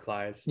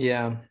butterflies.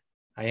 Yeah.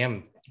 I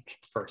am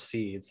first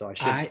seed, so I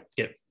should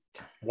get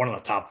one of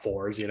the top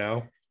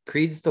 4s,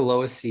 Creed's the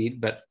lowest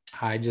seed, but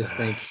I just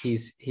think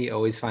he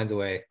always finds a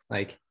way.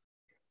 Like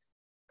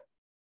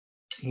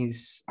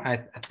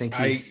I think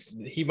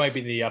he might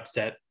be the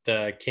upset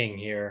king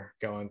here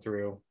going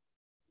through.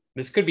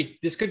 This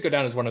could go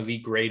down as one of the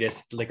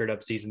greatest Liquored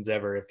Up seasons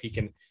ever if he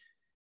can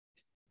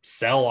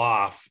sell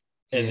off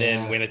and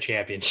then win a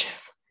championship.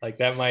 Like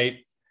that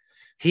might.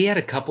 He had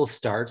a couple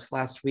starts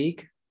last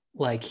week.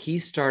 Like he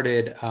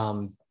started,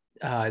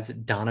 is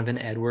it Donovan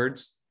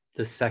Edwards,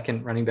 the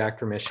second running back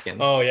for Michigan?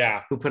 Oh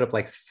yeah, who put up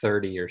like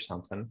 30 or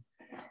something,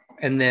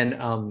 and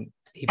then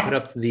he put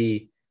up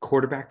the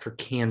quarterback for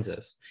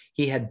Kansas.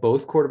 He had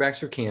both quarterbacks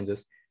for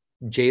Kansas.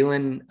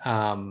 Jalen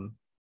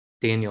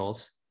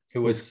Daniels,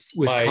 who was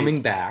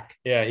coming back.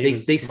 Yeah,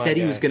 they said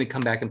he was going to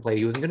come back and play.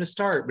 He wasn't going to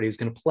start, but he was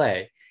going to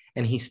play,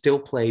 and he still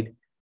played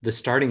the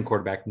starting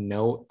quarterback.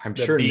 No, I'm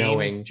sure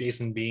knowing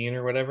Jason Bean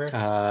or whatever.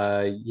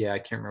 Yeah, I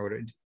can't remember what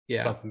it.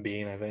 Yeah, something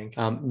Bean, I think.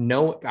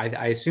 No,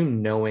 I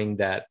assume knowing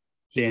that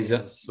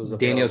Daniels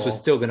was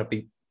still going to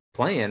be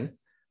playing,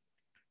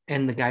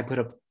 and the guy put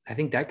up. I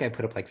think that guy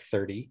put up like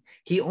 30.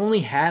 He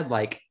only had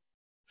like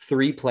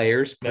 3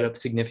 players put up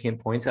significant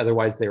points.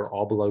 Otherwise, they were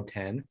all below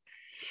 10.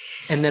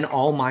 And then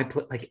all my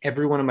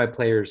every one of my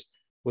players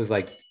was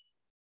like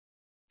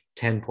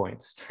 10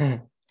 points.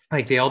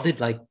 Like they all did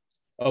like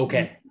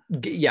okay.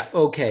 Yeah,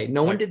 okay.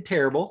 No one did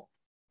terrible.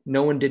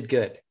 No one did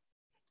good.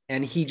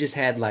 And he just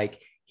had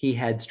he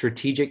had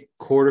strategic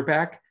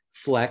quarterback,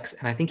 flex,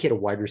 and I think he had a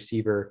wide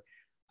receiver.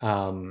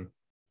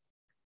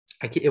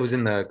 It was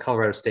in the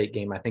Colorado State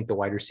game. I think the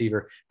wide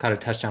receiver caught a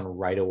touchdown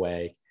right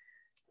away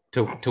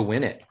to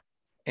win it.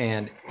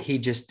 And he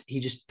just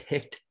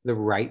picked the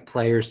right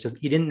players.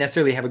 He didn't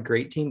necessarily have a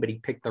great team, but he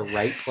picked the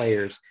right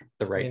players at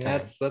the right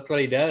time. That's what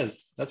he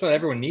does. That's what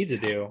everyone needs to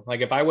do. Like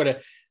if I would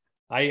have,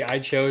 I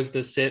chose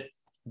to sit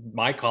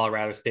my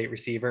Colorado State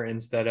receiver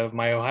instead of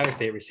my Ohio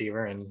State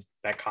receiver, and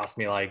that cost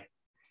me like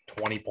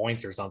 20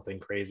 points or something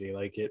crazy.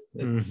 Like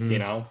it's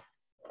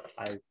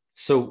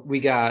So we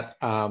got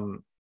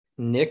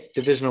Nick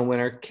divisional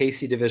winner,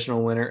 Casey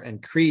divisional winner,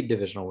 and Creed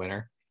divisional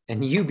winner,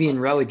 and you being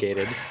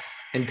relegated.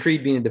 And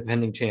Creed being a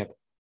defending champ.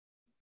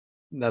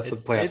 That's what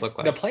the playoffs look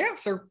like. The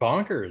playoffs are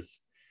bonkers.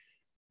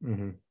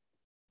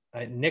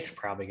 Mm-hmm. Nick's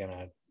probably going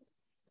to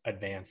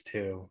advance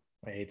too.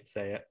 I hate to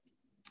say it.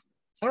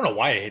 I don't know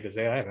why I hate to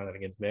say it. I have nothing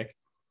against Nick.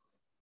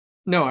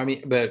 No, I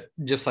mean, but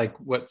just like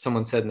what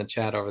someone said in the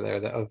chat over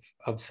there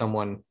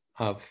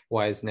of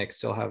why does Nick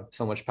still have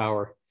so much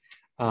power?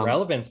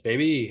 Relevance,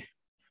 baby.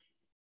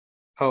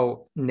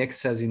 Oh, Nick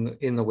says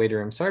in the waiting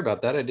room. Sorry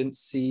about that. I didn't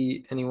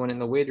see anyone in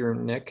the waiting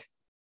room, Nick.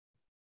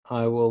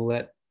 I will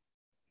let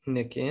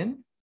Nick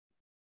in.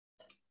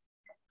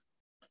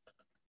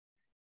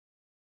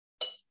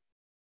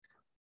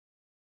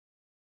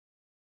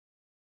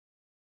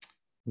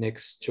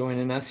 Nick's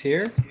joining us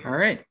here. All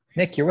right.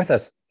 Nick, you're with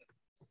us.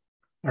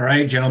 All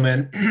right,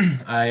 gentlemen.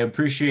 I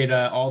appreciate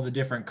all the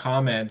different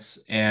comments.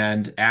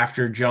 And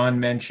after John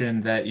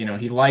mentioned that,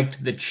 he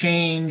liked the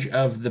change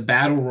of the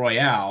Battle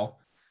Royale,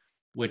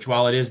 which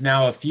while it is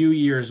now a few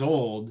years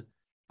old,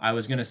 I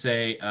was going to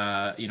say,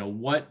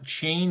 what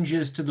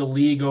changes to the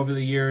league over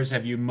the years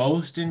have you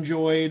most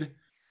enjoyed?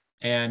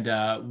 And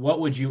what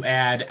would you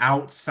add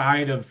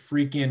outside of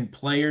freaking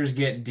players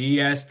get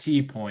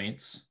DST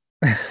points?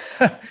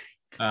 For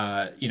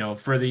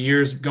the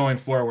years going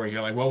forward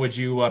here, like what would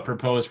you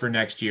propose for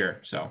next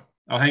year? So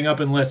I'll hang up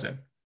and listen.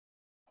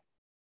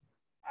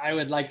 I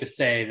would like to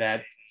say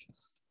that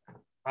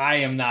I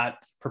am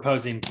not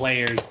proposing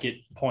players get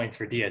points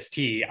for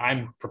DST.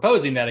 I'm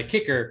proposing that a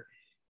kicker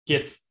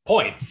gets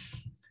points.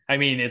 I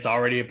mean, it's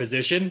already a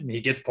position.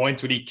 He gets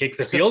points when he kicks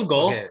a field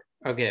goal.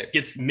 Okay.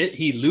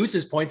 He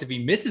loses points if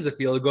he misses a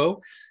field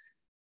goal.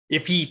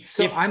 If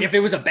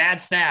it was a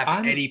bad snap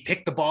and he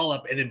picked the ball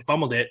up and then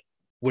fumbled it,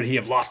 would he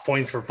have lost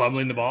points for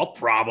fumbling the ball?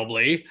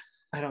 Probably.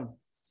 I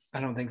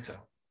don't think so.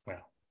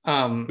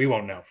 Well, we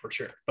won't know for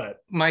sure. But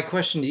my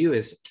question to you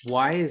is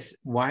why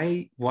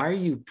are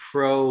you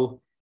pro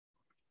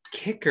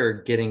kicker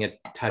getting a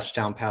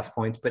touchdown pass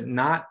points, but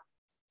not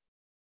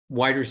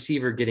wide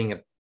receiver getting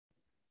a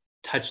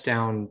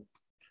touchdown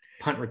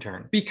punt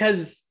return?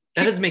 Because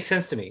that doesn't make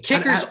sense to me.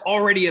 Kicker's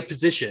already a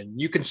position.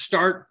 You can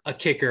start a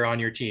kicker on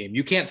your team.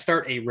 You can't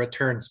start a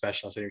return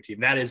specialist on your team.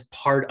 That is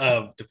part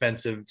of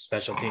defensive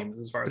special teams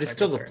as far as. But it's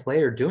still the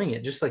player doing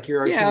it, just like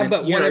your argument.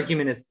 But your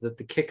argument is that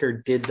the kicker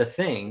did the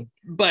thing.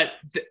 But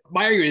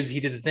my argument is he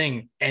did the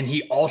thing, and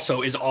he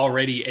also is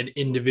already an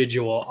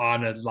individual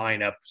on a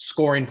lineup,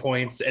 scoring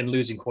points and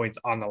losing points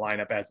on the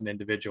lineup as an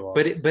individual.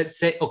 But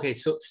say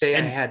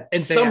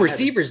some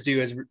receivers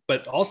do,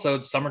 but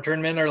also some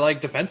return men are like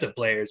defensive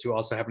players who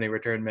also happen to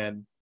return men.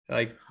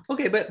 Like,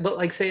 okay, but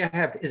like say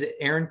is it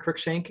Aaron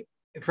Cruikshank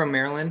from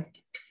Maryland,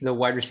 the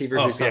wide receiver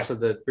who's also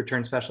the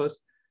return specialist?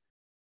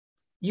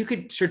 You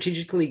could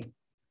strategically,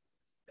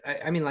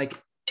 I mean, like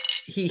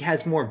he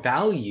has more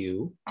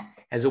value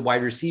as a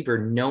wide receiver,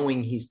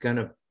 knowing he's going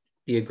to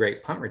be a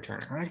great punt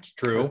returner. That's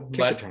true,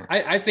 but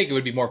I think it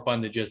would be more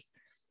fun to just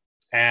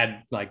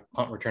add like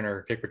punt returner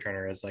or kick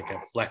returner as like a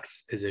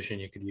flex position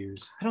you could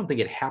use. I don't think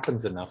it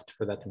happens enough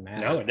for that to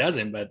matter. No, it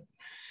doesn't, but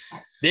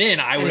then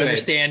I would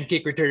understand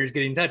kick returners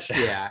getting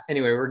touchdowns. Yeah.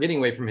 Anyway, we're getting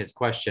away from his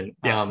question.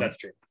 Yes, that's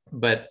true.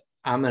 But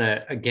I'm going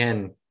to,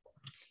 again,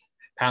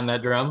 pound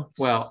that drum.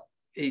 Well,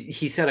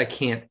 he said I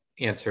can't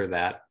answer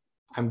that.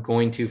 I'm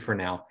going to for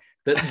now.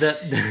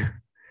 The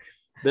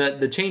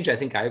change I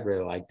think I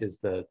really liked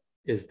is the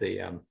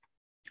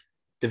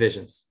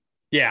divisions.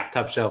 Yeah.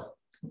 Top shelf.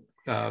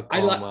 I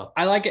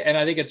like it. And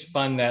I think it's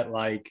fun that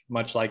like,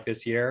 much like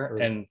this year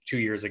and 2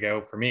 years ago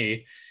for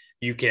me,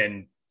 you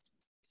can,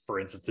 for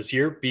instance, this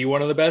year, be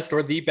one of the best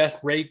or the best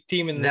ranked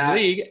team in the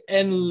league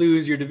and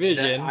lose your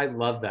division. I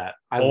love that.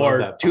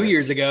 Or 2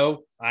 years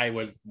ago, I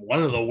was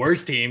one of the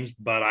worst teams,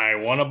 but I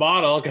won a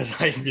bottle because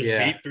I just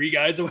beat 3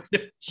 guys away.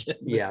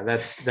 Yeah,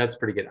 that's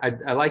pretty good.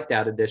 I like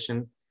that addition.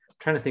 I'm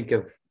trying to think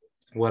of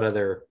what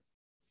other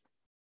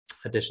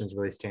additions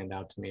really stand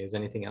out to me. Does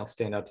anything else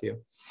stand out to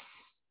you?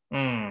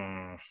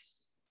 I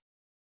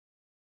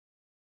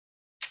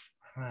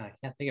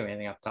can't think of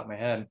anything off the top of my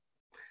head.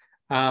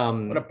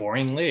 What a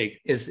boring league.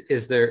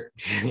 Is there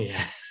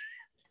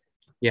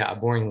a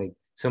boring league.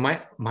 So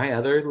my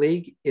other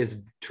league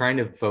is trying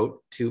to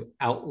vote to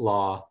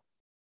outlaw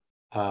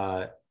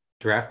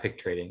draft pick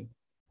trading.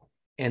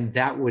 And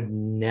that would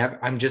never,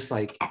 I'm just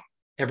like,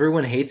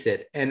 everyone hates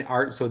it. And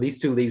so these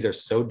two leagues are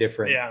so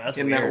different. Yeah, that's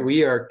in weird. That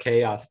we are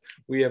chaos.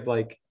 We have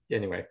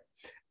anyway.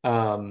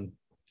 And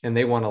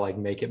they want to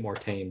make it more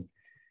tame.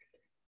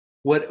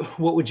 What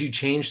would you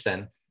change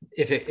then?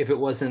 If it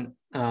wasn't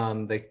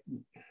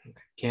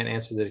can't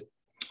answer the.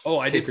 Oh,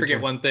 I did forget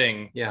one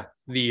thing. Yeah.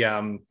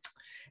 The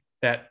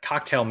that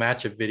cocktail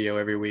matchup video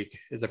every week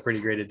is a pretty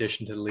great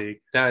addition to the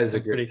league. That is a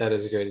great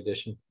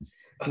addition.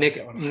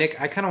 Nick,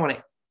 I kind of want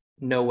to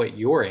know what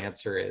your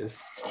answer is.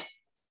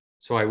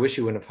 So I wish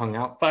you wouldn't have hung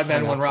out.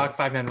 5-man, 1 rock,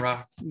 5-man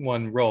rock,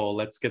 1 roll.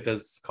 Let's get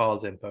those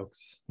calls in,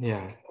 folks.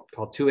 Yeah.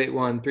 Call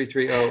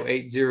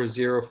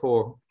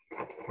 281-330-8004.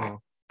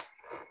 No.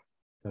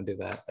 Don't do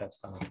that. That's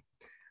fine.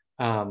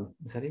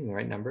 Is that even the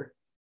right number?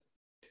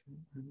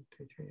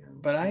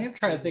 But I am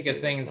trying to think of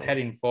things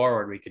heading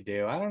forward we could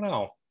do. I don't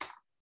know.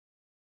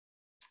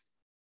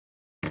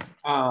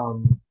 I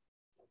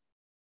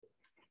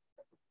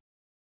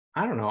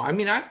don't know. I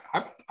mean,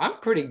 I'm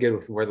pretty good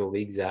with where the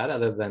league's at,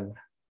 other than,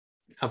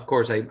 of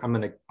course, I'm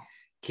going to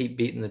keep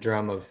beating the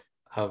drum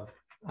of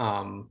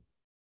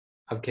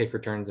kick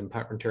returns and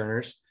punt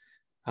returners,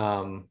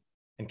 and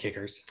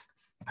kickers.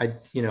 I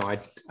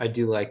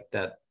do like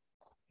that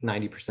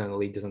 90% of the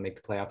league doesn't make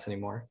the playoffs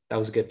anymore. That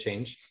was a good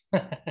change.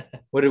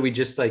 What did we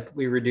just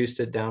we reduced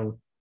it down?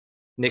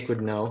 Nick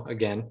would know.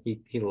 Again,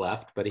 he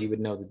left, but he would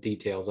know the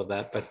details of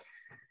that. But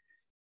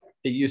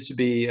it used to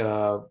be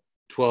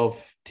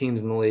 12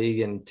 teams in the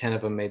league and 10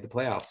 of them made the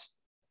playoffs.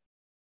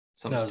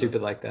 Something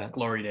stupid like that.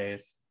 Glory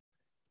days.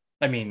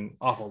 I mean,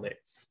 awful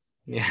days.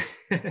 Yeah.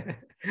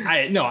 I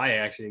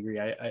actually agree.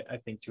 I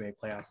think 2A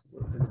playoffs is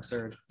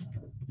absurd.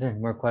 Is there any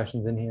more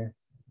questions in here?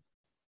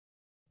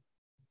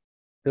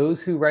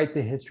 Those who write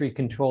the history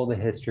control the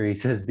history,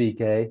 says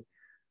BK.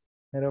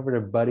 Head over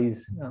to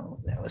Buddy's. Oh,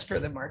 that was for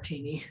the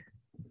martini.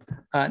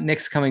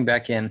 Nick's coming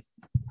back in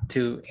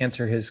to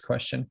answer his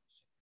question.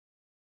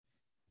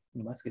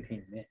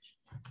 Muscatine Mitch.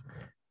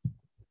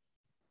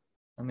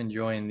 I'm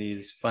enjoying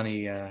these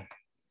funny. All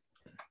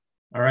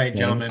right,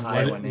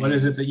 gentlemen. What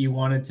is it that you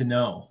wanted to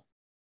know?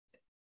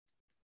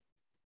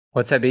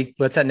 What's that, B?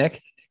 What's that,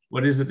 Nick?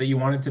 What is it that you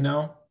wanted to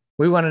know?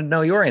 We wanted to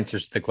know your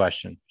answers to the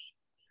question.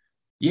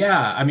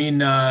 Yeah, I mean,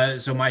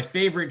 so my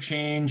favorite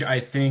change, I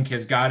think,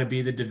 has got to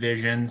be the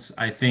divisions.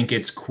 I think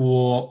it's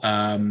cool.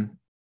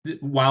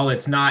 While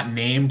it's not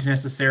named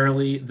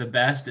necessarily the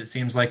best, it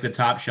seems like the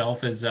top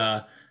shelf is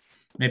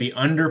maybe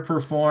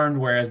underperformed,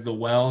 whereas the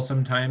well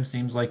sometimes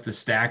seems like the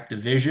stacked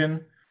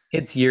division.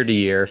 It's year to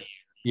year.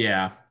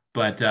 Yeah,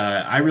 but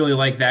I really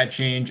like that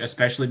change,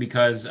 especially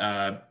because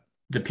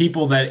the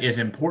people that is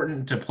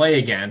important to play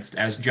against,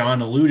 as John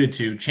alluded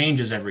to,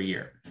 changes every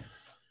year.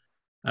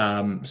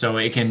 So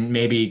it can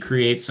maybe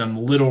create some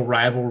little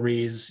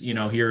rivalries,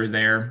 here or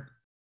there.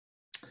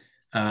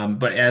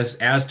 But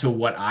as to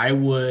what I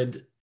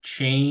would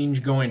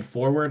change going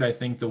forward, I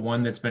think the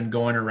one that's been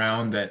going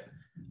around that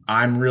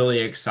I'm really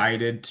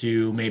excited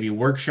to maybe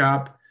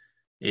workshop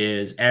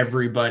is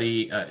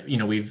everybody,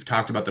 we've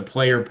talked about the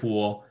player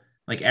pool,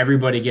 like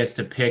everybody gets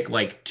to pick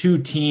like 2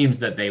 teams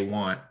that they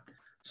want.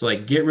 So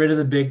like get rid of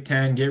the Big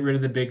 10, get rid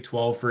of the Big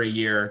 12 for a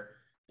year.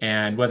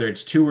 And whether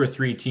it's 2 or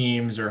 3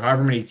 teams or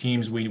however many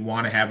teams we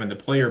want to have in the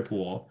player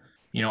pool,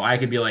 I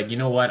could be like, you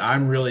know what?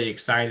 I'm really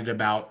excited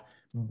about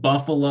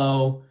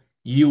Buffalo,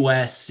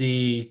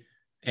 USC,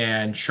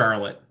 and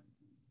Charlotte.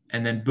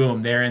 And then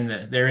boom, they're in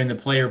the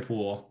player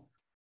pool.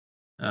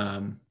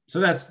 So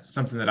that's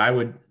something that I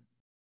would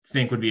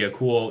think would be a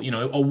cool, a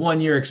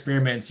 1-year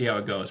experiment and see how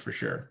it goes for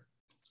sure.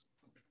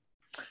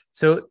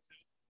 So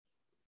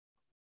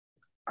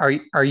are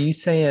you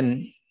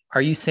saying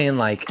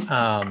like,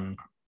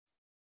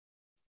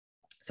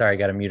 sorry, I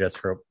got to mute us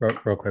for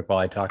real quick while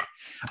I talk.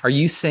 Are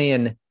you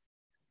saying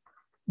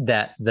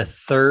that the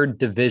third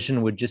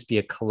division would just be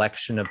a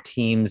collection of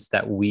teams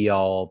that we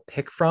all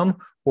pick from,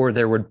 or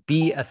there would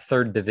be a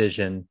third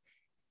division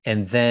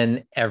and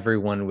then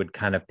everyone would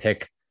kind of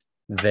pick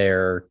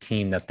their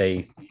team that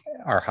they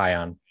are high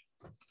on?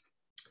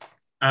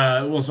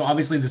 Well, so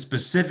obviously the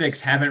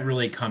specifics haven't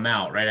really come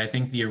out, right? I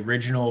think the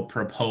original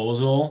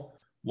proposal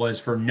was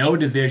for no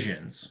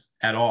divisions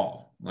at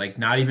all, like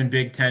not even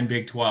Big 10,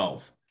 Big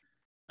 12.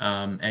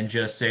 And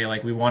just say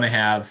like, we want to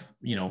have,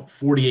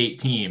 48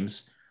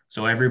 teams.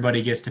 So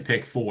everybody gets to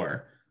pick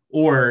 4,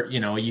 or,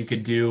 you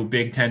could do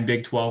Big 10,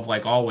 Big 12,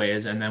 like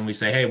always. And then we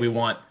say, hey, we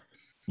want,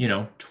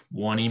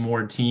 20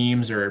 more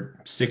teams or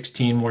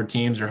 16 more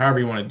teams or however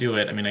you want to do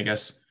it. I mean, I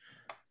guess,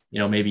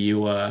 maybe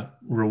you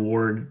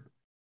reward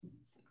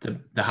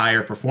the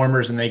higher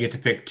performers and they get to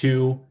pick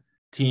 2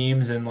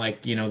 teams and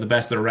like, the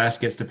best of the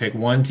rest gets to pick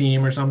 1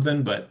 team or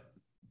something, but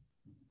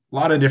a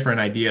lot of different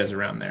ideas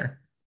around there.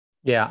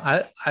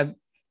 Yeah,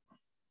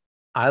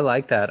 I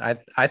like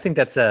that. I think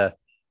that's a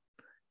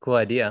cool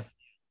idea.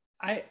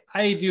 I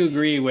do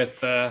agree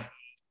with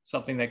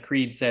something that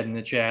Creed said in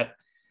the chat.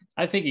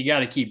 I think you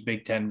got to keep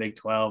Big 10, Big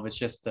 12. It's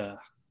just I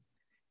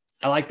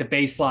like the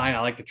baseline.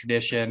 I like the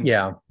tradition.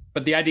 Yeah.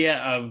 But the idea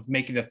of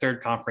making the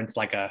third conference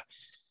like a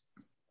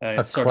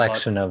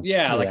collection of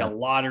like a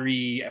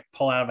lottery,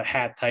 pull out of a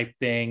hat type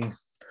thing.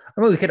 I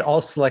mean, we could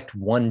all select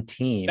 1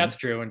 team. That's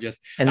true. And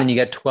then you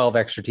get 12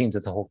 extra teams.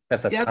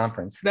 That's a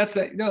conference. That's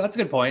a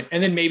good point.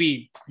 And then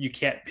maybe you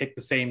can't pick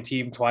the same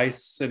team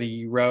twice in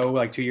a row,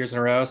 like 2 years in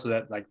a row. So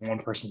that like one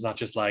person's not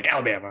just like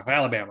Alabama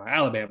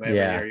every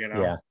year,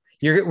 Yeah.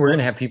 We're going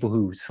to have people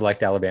who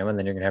select Alabama, and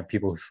then you're going to have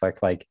people who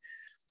select like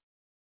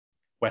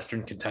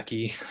Western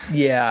Kentucky.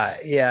 Yeah.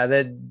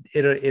 That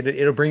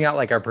it'll bring out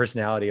like our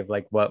personality of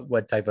like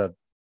what type of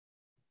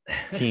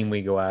team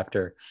we go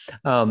after.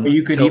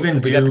 You could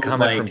even we got the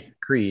comment from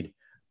Creed.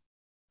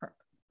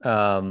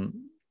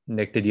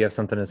 Nick, did you have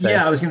something to say?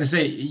 Yeah, I was going to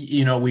say,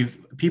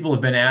 people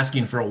have been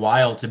asking for a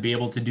while to be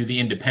able to do the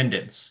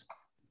independents,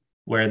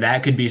 where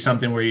that could be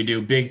something where you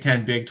do Big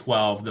 10, Big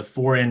 12, the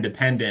 4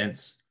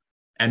 independents,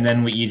 and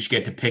then we each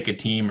get to pick a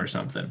team or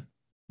something.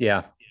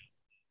 Yeah.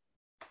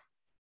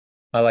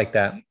 I like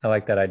that. I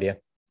like that idea.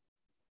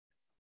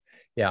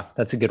 Yeah,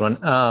 that's a good one.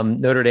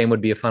 Notre Dame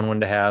would be a fun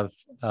one to have.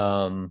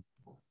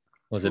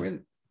 Was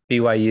it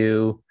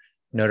BYU,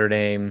 Notre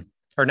Dame,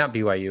 or not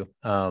BYU?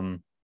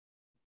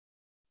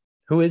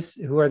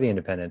 Who are the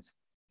independents?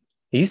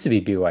 It used to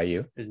be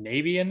BYU. Is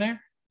Navy in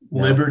there?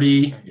 No.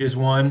 Liberty is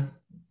one.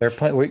 They're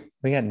playing.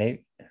 We got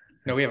Navy.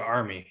 No, we have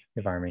Army. We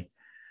have Army.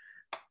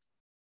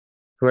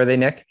 Who are they,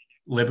 Nick?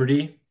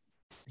 Liberty.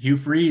 Hugh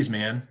Freeze,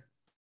 man.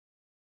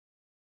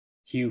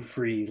 Hugh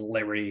Freeze,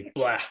 Liberty.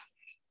 Blah.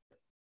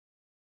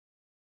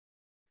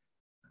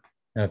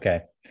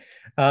 Okay.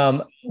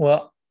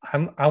 Well,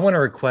 I want to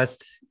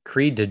request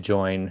Creed to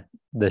join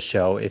the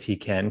show if he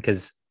can,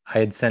 because I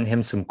had sent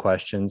him some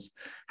questions,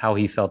 how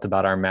he felt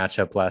about our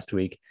matchup last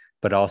week,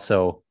 but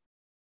also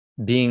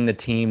being the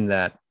team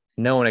that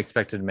no one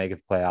expected to make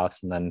the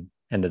playoffs and then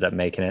ended up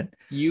making it.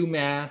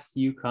 UMass,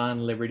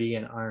 UConn, Liberty,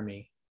 and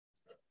Army.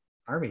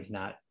 Army's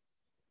not.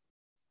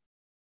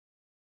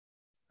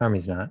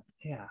 Army's not.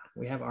 Yeah,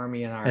 we have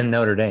Army in our. And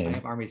Notre I Dame.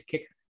 have Army's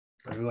kicker.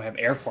 Or we have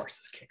Air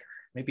Force's kicker.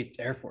 Maybe it's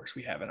Air Force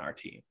we have in our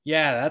team.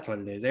 Yeah, that's what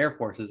it is. Air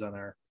Force is on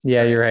our.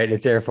 Yeah, you're right.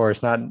 It's Air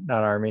Force, not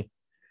Army.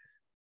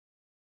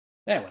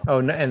 Yeah. Well.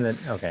 Oh, no, and then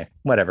okay,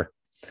 whatever.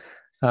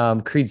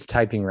 Creed's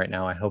typing right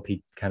now. I hope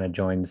he kind of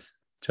joins.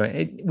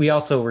 We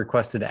also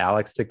requested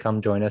Alex to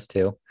come join us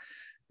too.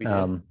 We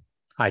did.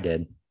 I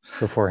did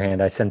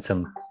beforehand. I sent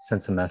some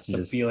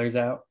messages. Some feelers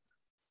out.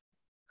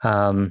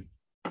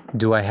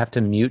 Do I have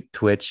to mute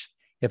Twitch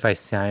if I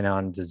sign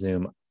on to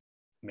Zoom?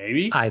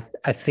 Maybe. I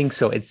think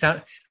so.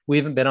 We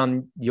haven't been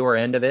on your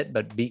end of it,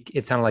 but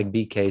it sounded like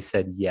BK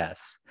said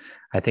yes.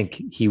 I think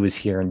he was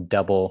here in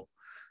double.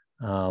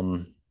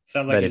 Sounds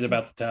like he's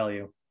about to tell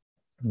you.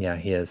 Yeah,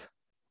 he is.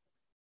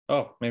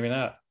 Oh, maybe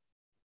not.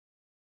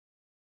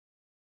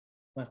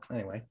 Well,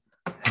 anyway.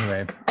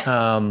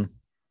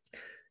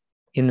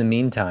 In the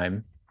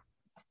meantime,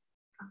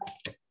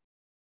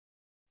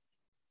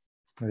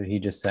 what did he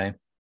just say?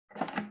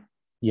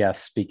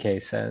 Yes,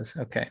 BK says.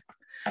 Okay.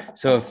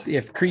 So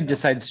if Creed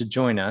decides to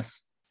join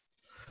us,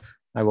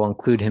 I will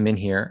include him in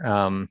here.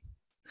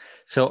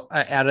 So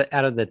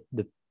out of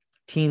the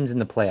teams in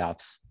the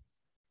playoffs,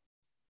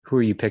 who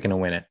are you picking to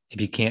win it?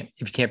 If you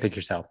can't pick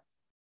yourself.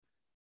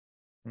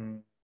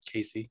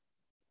 Casey.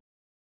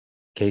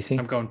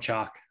 I'm going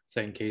chalk,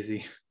 saying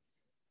Casey.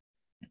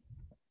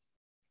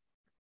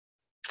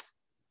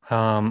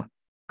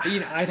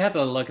 I'd have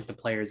to look at the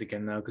players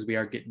again though, because we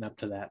are getting up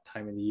to that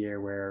time of the year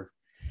where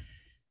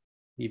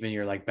even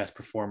your like best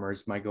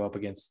performers might go up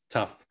against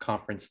tough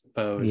conference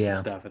foes and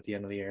stuff at the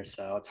end of the year.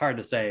 So it's hard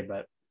to say,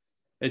 but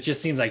it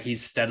just seems like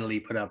he's steadily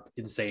put up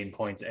insane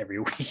points every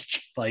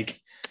week. Like,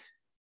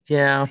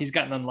 yeah, he's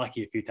gotten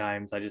unlucky a few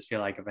times. I just feel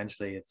like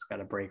eventually it's got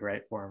to break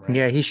right for him. Right?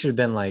 Yeah, he should have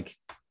been like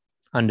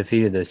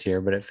undefeated this year,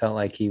 but it felt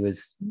like he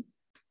was.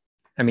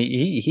 I mean,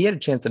 he had a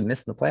chance of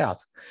missing the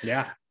playoffs.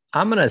 Yeah,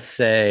 I'm gonna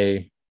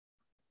say.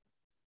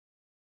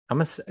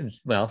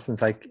 Well,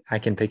 since I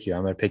can pick you,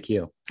 I'm gonna pick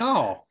you.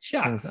 Oh,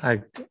 shucks.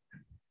 I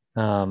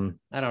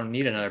don't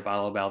need another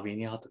bottle of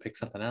Balvenie. I'll have to pick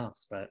something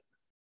else, but.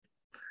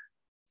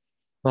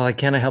 Well, I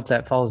kind of hope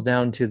that falls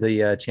down to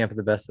the champ of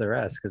the best of the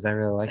rest because I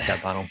really like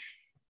that bottle.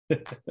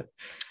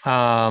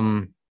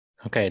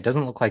 Okay, it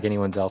doesn't look like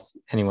anyone else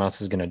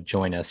is going to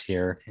join us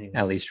here,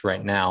 at least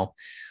right now.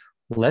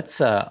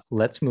 Let's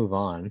move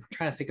on. I'm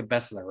trying to think of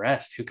best of the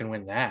rest. Who can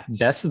win that?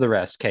 Best of the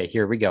rest. Okay,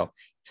 here we go.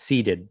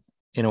 Seated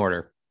in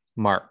order: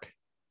 Mark,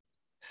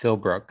 Phil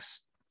Brooks,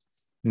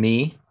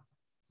 me,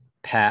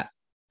 Pat,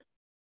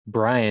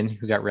 Brian,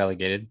 who got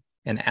relegated,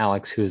 and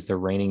Alex, who is the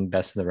reigning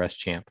best of the rest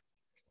champ.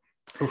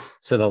 Oof.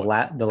 So the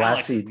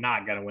last seed is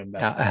not going to win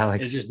best.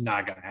 Alex, it's just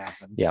not going to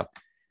happen. Yep.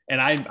 And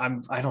I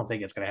don't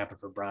think it's going to happen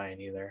for Brian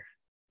either.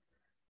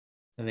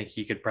 I think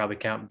he could probably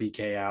count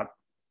BK out.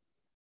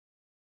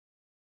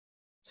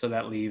 So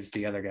that leaves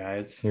the other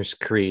guys. Here's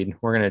Creed.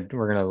 We're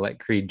gonna let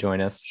Creed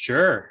join us.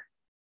 Sure.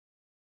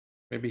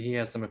 Maybe he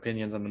has some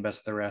opinions on the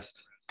best of the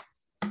rest.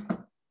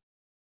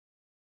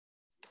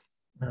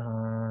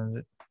 Is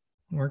it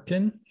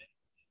working?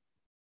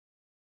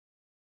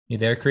 You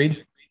there,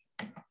 Creed?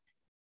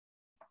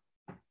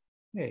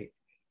 Hey,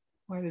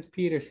 why does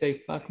Peter say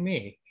fuck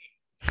me?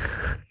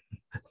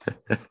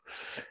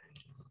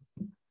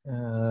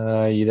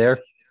 You there?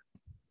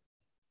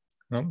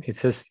 Oh, he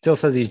still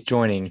says he's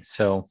joining,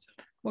 so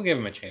we'll give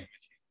him a chance.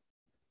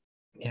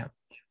 Yeah.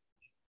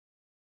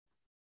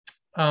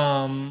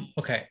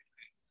 Okay.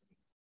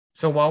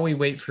 So while we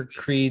wait for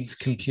Creed's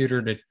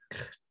computer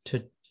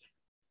to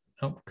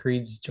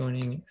Creed's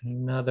joining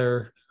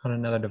on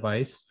another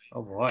device.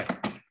 Oh boy,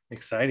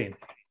 exciting.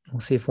 We'll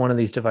see if one of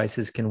these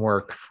devices can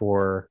work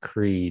for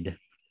Creed.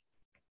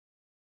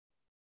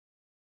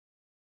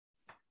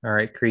 All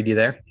right, Creed, you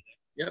there?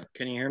 Yep.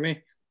 Can you hear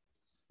me?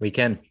 We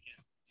can.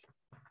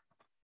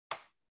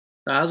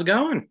 How's it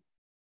going?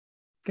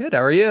 Good.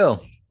 How are you?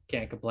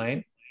 Can't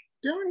complain.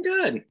 Doing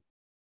good.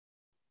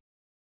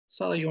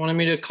 So you wanted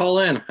me to call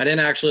in. I didn't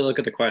actually look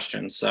at the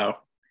questions. So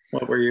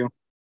what were you?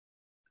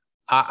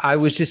 I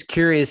was just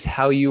curious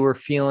how you were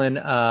feeling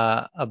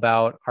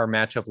about our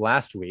matchup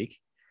last week,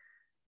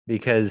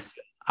 because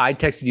I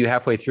texted you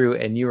halfway through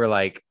and you were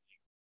like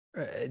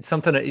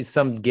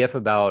some gif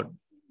about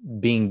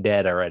being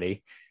dead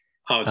already.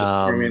 Oh,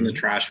 just throw me in the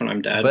trash when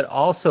I'm dead. But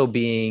also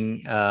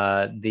being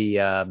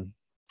the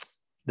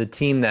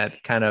team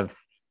that kind of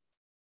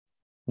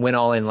went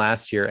all in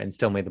last year and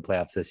still made the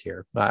playoffs this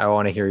year. I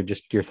want to hear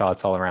just your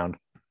thoughts all around.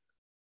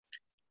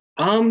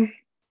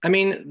 I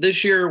mean,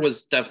 this year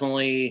was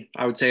definitely,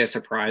 I would say, a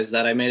surprise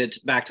that I made it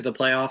back to the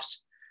playoffs.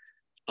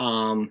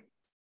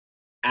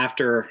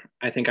 After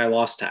I think I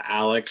lost to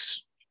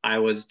Alex, I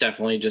was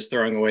definitely just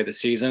throwing away the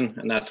season.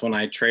 And that's when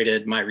I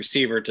traded my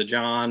receiver to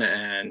John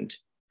and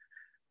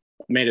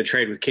made a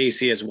trade with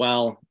Casey as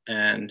well,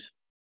 and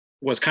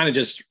was kind of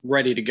just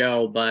ready to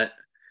go. But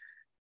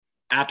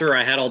after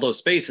I had all those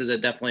spaces,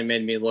 it definitely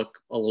made me look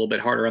a little bit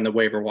harder on the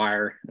waiver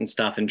wire and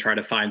stuff and try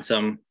to find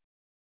some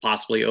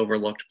possibly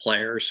overlooked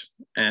players.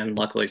 And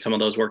luckily some of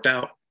those worked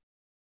out.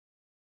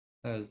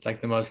 That was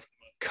like the most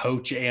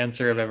coach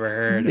answer I've ever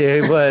heard.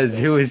 It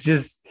was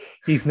just,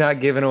 he's not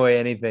giving away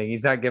anything.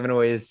 He's not giving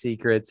away his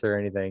secrets or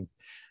anything.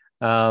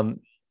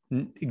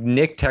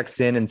 Nick texts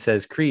in and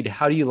says, Creed,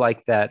 how do you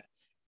like that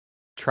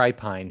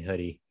Tripine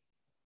hoodie?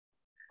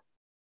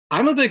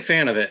 I'm a big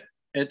fan of it.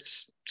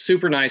 It's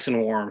super nice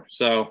and warm.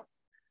 So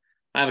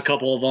I have a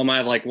couple of them. I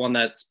have like one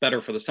that's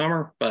better for the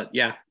summer, but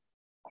yeah,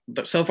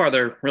 but so far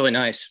they're really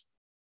nice.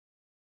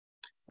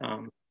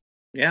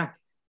 Yeah.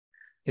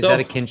 Is that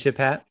a kinship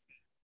hat?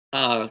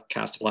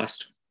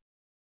 Castablast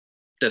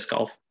disc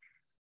golf.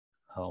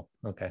 Oh,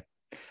 okay.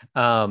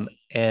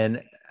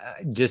 And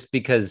just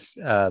because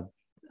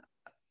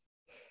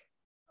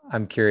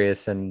I'm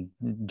curious, and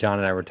John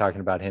and I were talking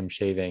about him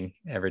shaving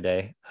every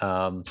day.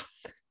 When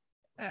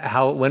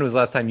was the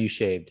last time you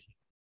shaved?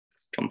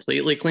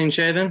 Completely clean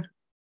shaven?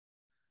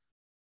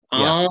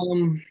 Yeah.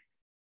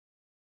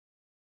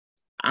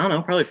 I don't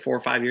know, probably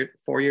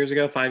 4 years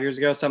ago, 5 years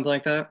ago, something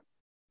like that.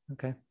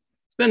 Okay.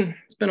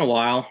 It's been a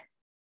while.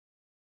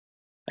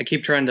 I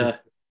keep trying to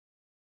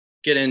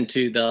get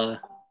into the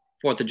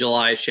 4th of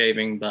July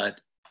shaving, but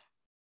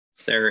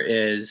there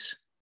is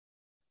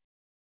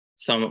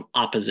some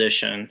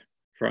opposition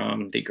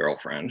from the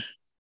girlfriend.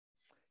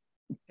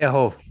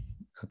 Oh,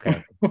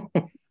 okay.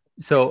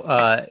 So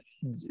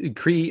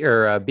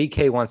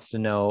BK wants to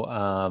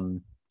know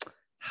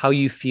how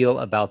you feel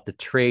about the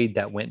trade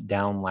that went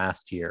down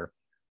last year.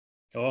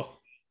 Oh,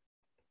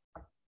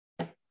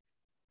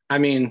 I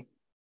mean,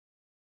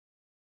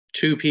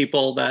 two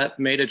people that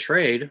made a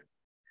trade.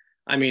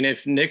 I mean,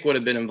 if Nick would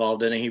have been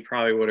involved in it, he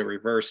probably would have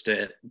reversed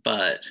it.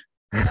 But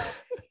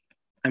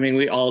I mean,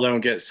 we all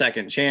don't get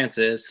second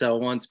chances. So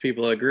once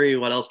people agree,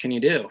 what else can you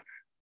do?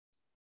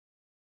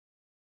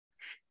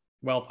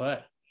 Well put.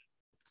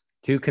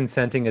 Two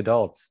consenting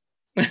adults.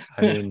 I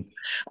mean,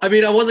 I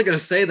wasn't going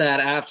to say that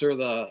after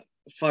the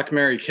fuck,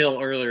 marry,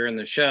 kill earlier in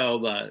the show,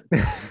 but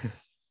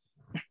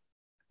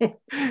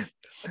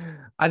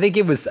I think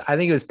it was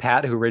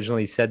Pat who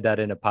originally said that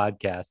in a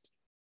podcast.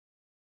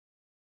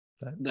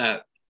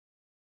 That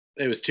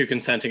it was two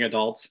consenting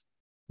adults.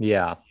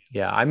 Yeah.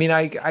 I mean,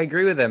 I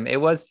agree with him. It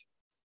was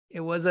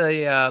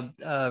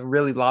a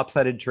really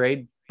lopsided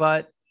trade,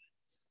 but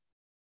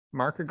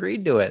Mark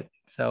agreed to it.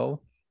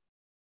 So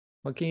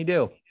what can you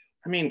do?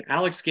 I mean,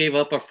 Alex gave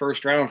up a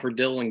first round for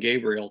Dylan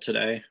Gabriel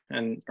today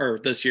or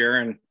this year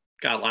and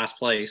got last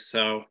place.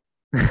 So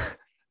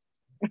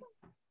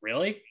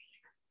really?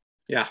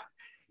 Yeah.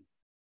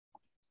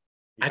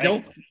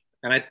 Right.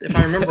 If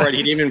I remember right,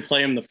 he didn't even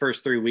play him the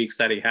first 3 weeks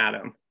that he had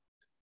him.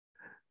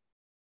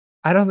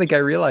 I don't think I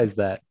realized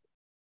that.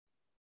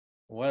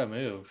 What a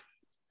move.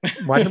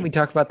 Why didn't we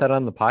talk about that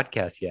on the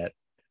podcast yet?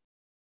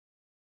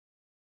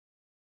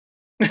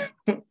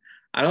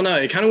 I don't know.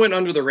 It kind of went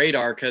under the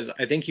radar because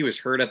I think he was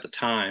hurt at the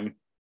time.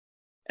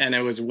 And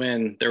it was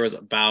when there was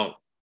about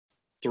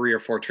 3 or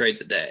 4 trades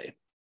a day.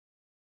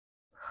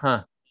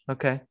 Huh.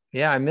 Okay.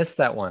 Yeah, I missed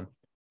that one.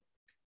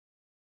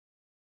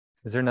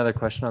 Is there another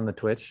question on the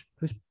Twitch?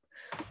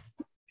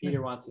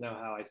 Peter wants to know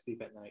how I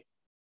sleep at night.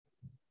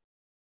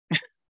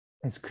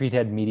 It's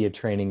Creedhead media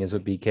training is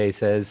what BK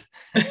says.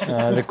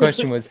 The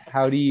question was,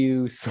 how do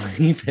you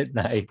sleep at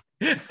night?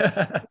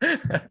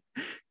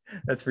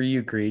 That's for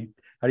you, Creed.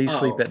 How do you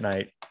sleep at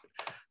night?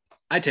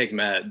 I take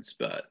meds,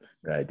 but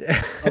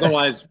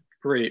otherwise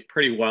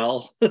pretty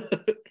well.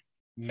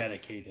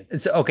 Medicated.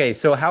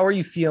 So how are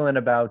you feeling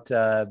about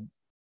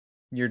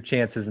your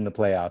chances in the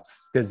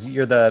playoffs? Because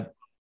you're the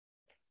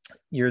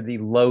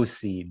low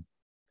seed.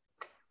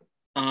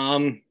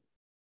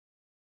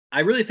 I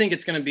really think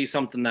it's going to be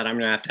something that I'm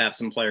going to have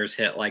some players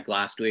hit like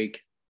last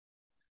week.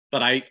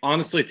 But I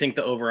honestly think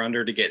the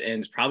over-under to get in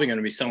is probably going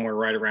to be somewhere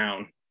right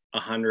around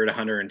 100,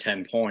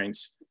 110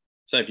 points.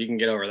 So if you can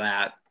get over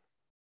that,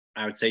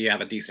 I would say you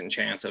have a decent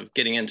chance of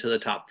getting into the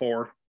top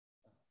 4.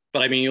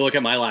 But I mean, you look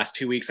at my last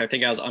 2 weeks, I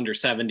think I was under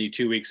 70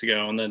 2 weeks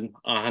ago and then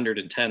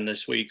 110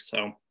 this week.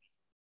 So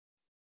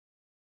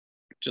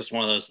just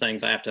one of those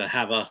things. I have to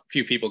have a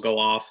few people go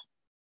off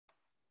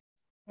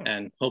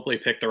and hopefully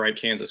pick the right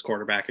Kansas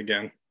quarterback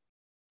again.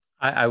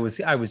 That was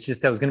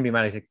going to be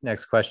my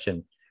next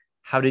question.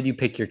 How did you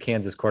pick your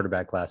Kansas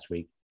quarterback last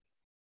week?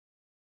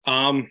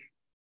 I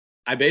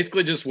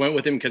basically just went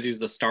with him because he's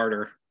the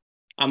starter.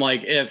 I'm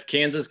like, if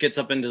Kansas gets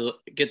in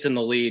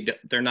the lead,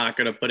 they're not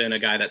going to put in a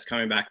guy that's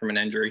coming back from an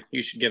injury.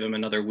 You should give him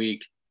another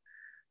week.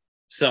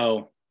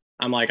 So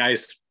I'm like, I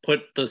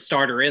put the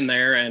starter in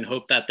there and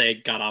hope that they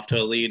got off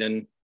to a lead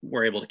and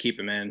were able to keep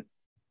him in.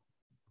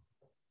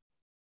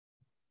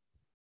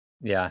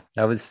 Yeah,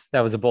 that was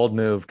a bold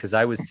move because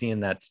I was seeing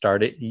that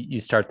you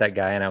start that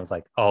guy and I was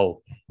like,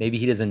 oh, maybe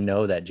he doesn't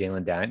know that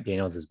Jalen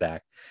Daniels is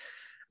back.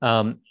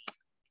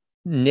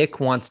 Nick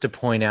wants to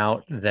point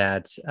out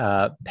that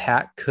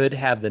Pat could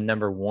have the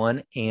number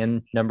 1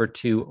 and number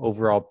 2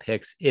 overall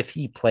picks if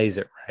he plays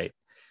it right.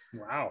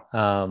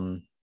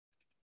 Wow.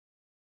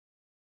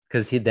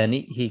 Because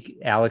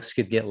Alex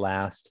could get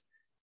last,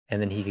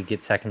 and then he could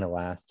get second to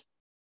last.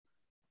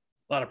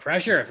 A lot of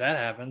pressure if that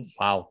happens.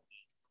 Wow.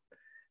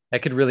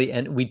 That could really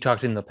end. We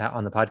talked on the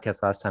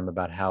podcast last time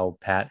about how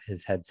Pat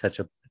has had such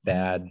a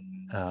bad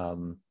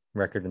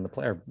record in the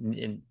player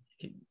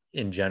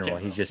in general.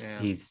 He's just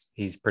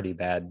he's pretty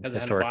bad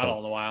Hasn't had a bottle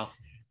in historically. a while.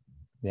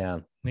 Yeah,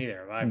 Neither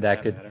have I.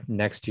 that could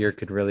next year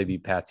could really be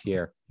Pat's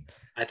year.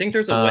 I think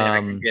there's a way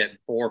I could get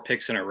 4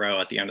 picks in a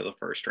row at the end of the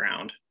first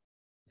round.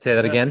 Say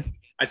that again.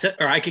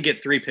 I could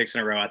get 3 picks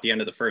in a row at the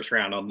end of the first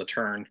round on the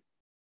turn,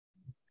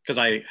 because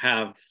I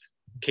have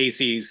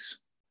Casey's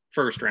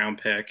first round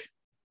pick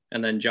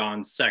and then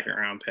John's second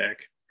round pick.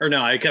 Or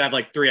no, I could have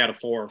like 3 out of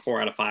 4 or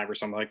 4 out of 5 or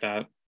something like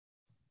that.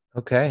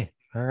 Okay.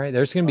 All right.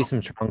 There's going to be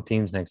some strong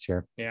teams next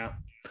year. Yeah.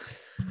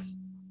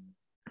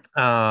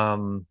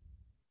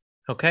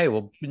 Okay.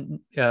 Well,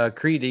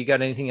 Creed, do you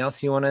got anything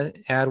else you want to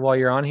add while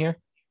you're on here?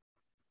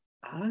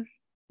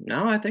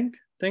 No, I think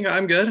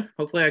I'm good.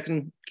 Hopefully I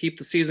can keep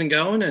the season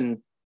going and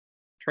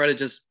try to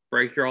just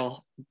break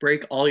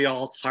all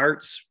y'all's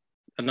hearts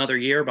another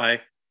year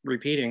by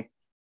repeating.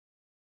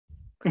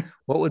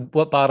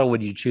 What bottle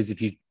would you choose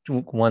if you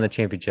won the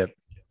championship?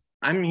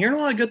 I'm hearing a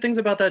lot of good things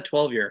about that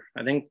 12 year.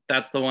 I think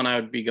that's the one I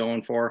would be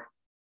going for.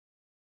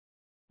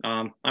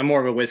 I'm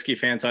more of a whiskey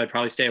fan, so I'd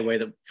probably stay away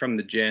from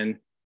the gin.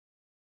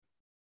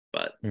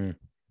 But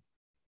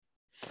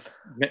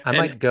I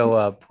might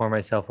go pour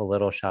myself a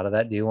little shot of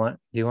that. Do you want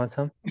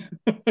some?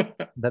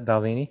 That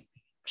Balvenie?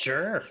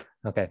 Sure.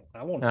 Okay.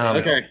 I won't say no.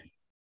 Okay.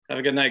 Have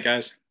a good night,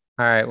 guys.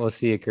 All right. We'll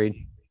see you,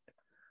 Creed.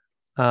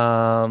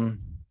 I'm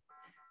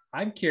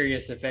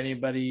curious if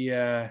anybody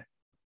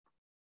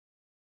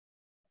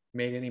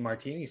made any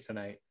martinis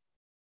tonight.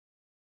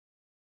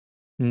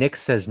 Nick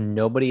says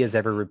nobody has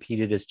ever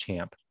repeated as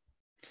champ.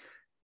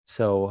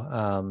 So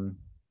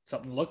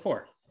something to look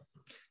for.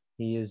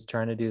 He is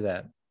trying to do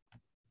that.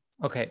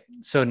 Okay,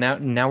 so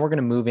now we're going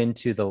to move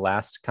into the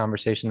last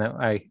conversation that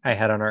I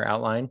had on our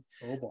outline,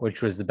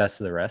 which was the best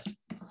of the rest.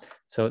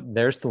 So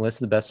there's the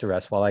list of the best of the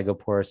rest while I go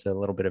pour us a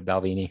little bit of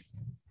Balvenie.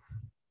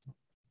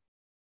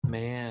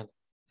 Man,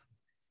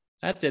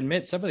 I have to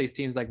admit, some of these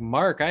teams like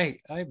Mark, I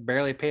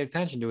barely paid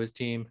attention to his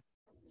team.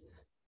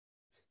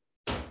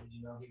 Did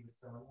you know he was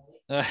still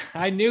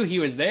I knew he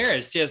was there.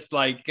 It's just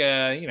like,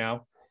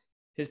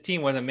 his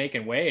team wasn't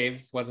making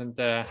waves, wasn't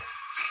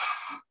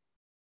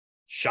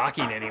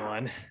shocking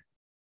anyone.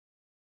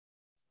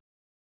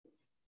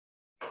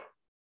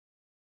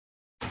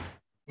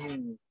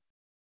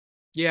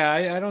 Yeah,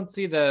 I don't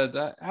see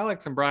the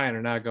Alex and Brian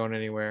are not going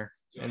anywhere.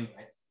 And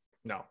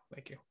no,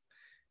 thank you.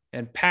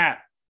 And Pat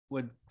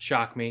would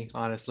shock me,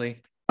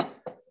 honestly.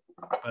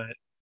 But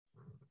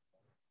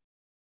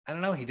I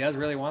don't know. He does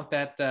really want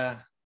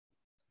that.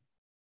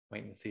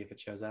 Waiting to see if it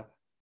shows up.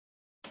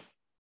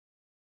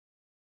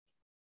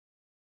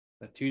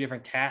 The 2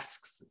 different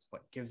casks is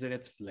what gives it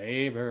its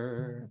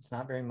flavor. It's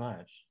not very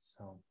much.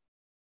 So,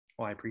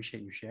 well, I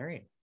appreciate you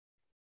sharing.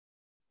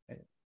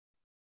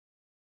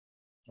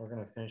 We're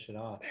going to finish it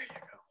off. There you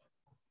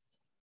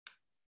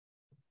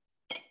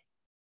go.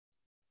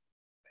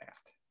 Pat.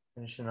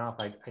 Finishing off.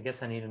 I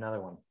guess I need another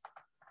one.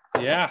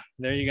 Yeah,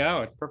 there you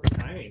go. It's perfect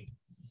timing.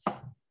 Did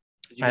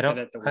you get it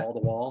at the wall to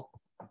wall?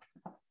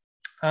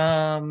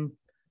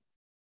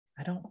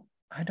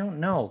 I don't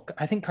know.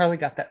 I think Carly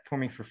got that for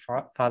me for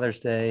Father's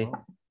Day.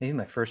 Maybe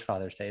my first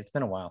Father's Day. It's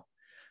been a while.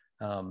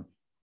 Smart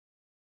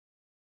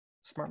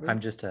move. I'm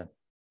just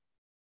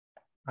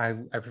I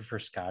prefer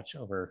Scotch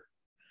over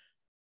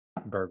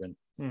bourbon.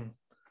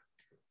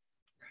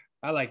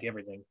 I like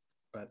everything,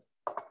 but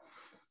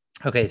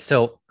okay.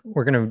 So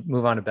we're gonna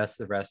move on to best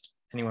of the rest.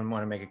 Anyone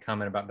want to make a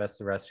comment about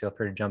best of the rest? Feel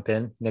free to jump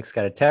in. Nick's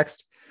got a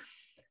text.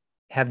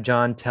 Have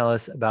John tell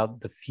us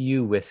about the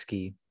Few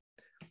whiskey.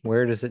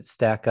 Where does it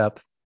stack up?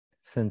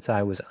 Since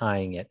I was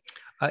eyeing it,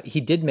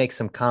 he did make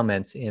some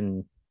comments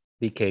in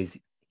BK's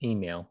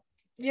email.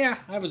 Yeah,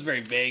 I was very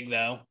vague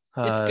though.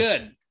 It's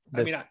good.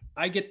 I mean,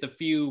 I get the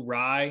Few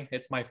rye.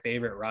 It's my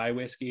favorite rye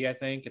whiskey. I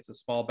think it's a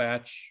small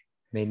batch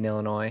made in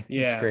Illinois.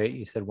 Yeah, it's great.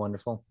 You said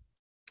wonderful.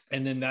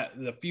 And then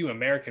the Few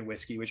American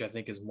whiskey, which I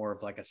think is more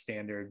of like a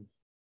standard,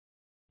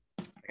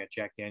 like a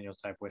Jack Daniel's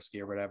type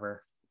whiskey or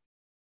whatever.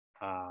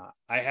 I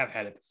have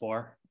had it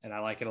before, and I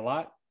like it a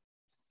lot.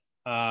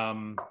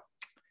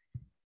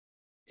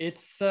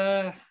 It's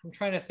I'm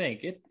trying to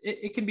think.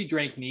 It can be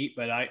drank neat,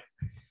 but I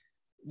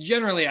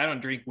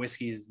don't drink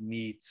whiskeys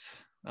neat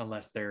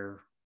unless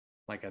they're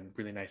like a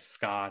really nice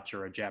Scotch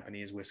or a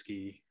Japanese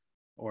whiskey,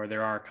 or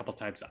there are a couple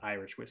types of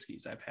Irish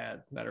whiskeys I've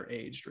had that are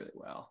aged really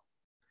well.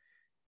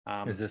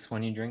 Is this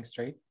one you drink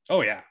straight?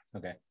 Oh yeah.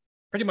 Okay.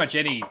 Pretty much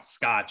any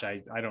Scotch.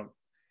 I don't.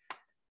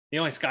 The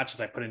only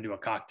Scotches I put into a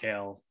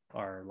cocktail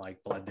are like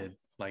blended,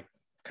 like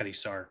Cutty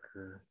Sark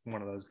or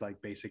one of those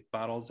like basic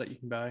bottles that you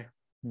can buy.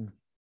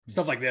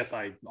 Stuff like this,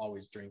 I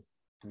always drink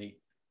neat.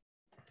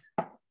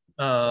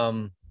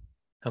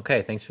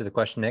 Okay, thanks for the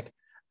question, Nick.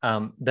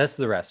 Best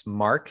of the rest.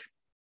 Mark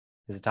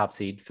is the top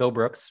seed. Phil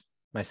Brooks,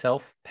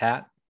 myself,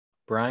 Pat,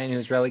 Brian,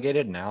 who's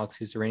relegated, and Alex,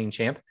 who's the reigning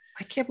champ.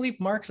 I can't believe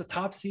Mark's a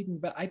top seed,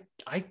 but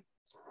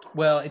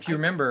well, if you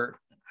remember,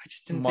 I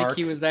just didn't think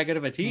he was that good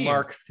of a team.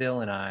 Mark,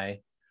 Phil, and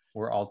I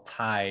were all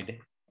tied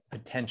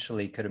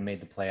potentially could have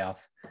made the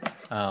playoffs.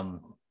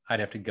 I'd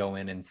have to go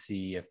in and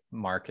see if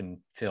Mark and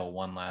Phil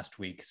won last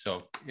week.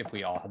 So if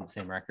we all had the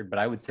same record, but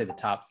I would say the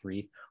top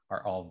three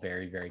are all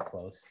very, very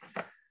close.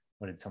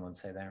 What did someone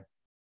say there?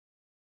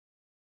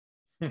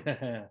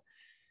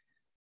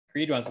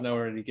 Creed wants to know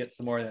where to get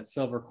some more of that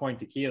Silver Coin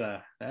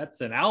tequila.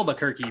 That's an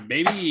Albuquerque,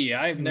 baby.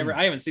 I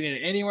haven't seen it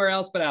anywhere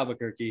else but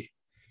Albuquerque.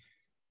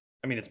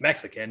 I mean, it's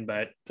Mexican,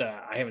 but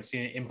I haven't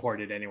seen it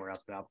imported anywhere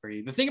else but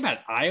Albuquerque. The thing about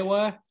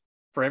Iowa,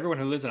 for everyone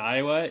who lives in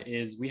Iowa,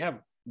 is we have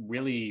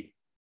really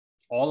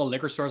all the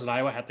liquor stores in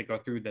Iowa have to go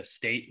through the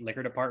state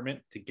liquor department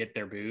to get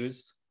their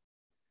booze.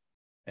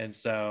 And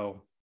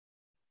so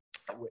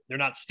they're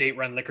not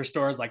state-run liquor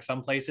stores like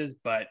some places,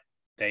 but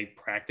they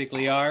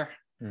practically are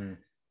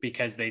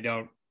because they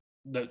don't.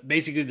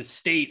 Basically, the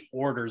state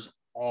orders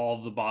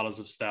all the bottles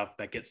of stuff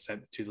that gets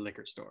sent to the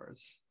liquor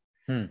stores.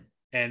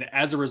 And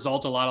as a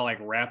result, a lot of like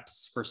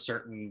reps for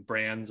certain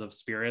brands of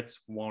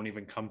spirits won't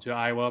even come to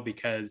Iowa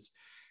because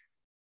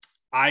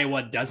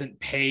Iowa doesn't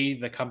pay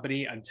the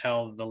company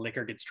until the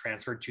liquor gets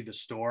transferred to the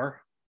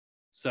store.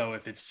 So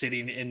if it's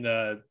sitting in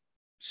the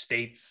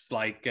state's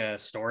like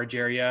storage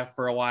area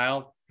for a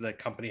while, the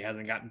company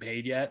hasn't gotten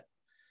paid yet.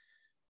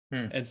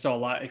 And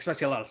so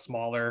especially a lot of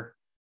smaller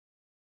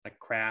like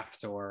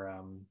craft or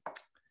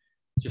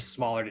just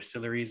smaller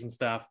distilleries and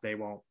stuff, they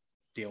won't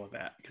deal with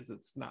that because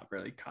it's not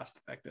really cost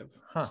effective.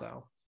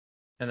 So,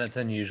 and that's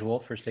unusual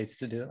for states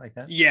to do it like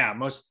that. Yeah,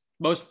 most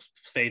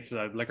states,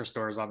 liquor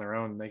stores on their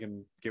own, they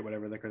can get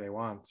whatever liquor they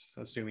want,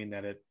 assuming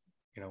that it,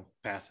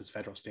 passes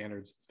federal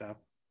standards and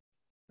stuff.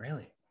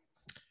 Really?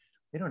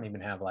 We don't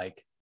even have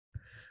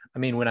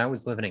when I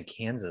was living in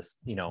Kansas,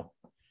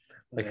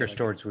 liquor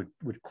stores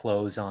would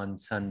close on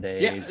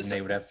Sundays and they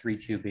would have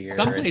 3-2 beer.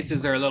 Some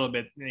places are a little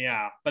bit,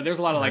 but there's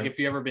a lot of if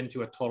you ever been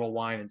to a Total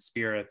Wine and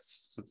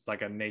Spirits, it's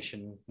like a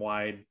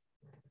nationwide,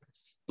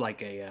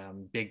 like a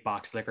big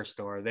box liquor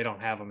store. They don't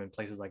have them in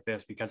places like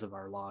this because of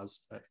our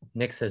laws. But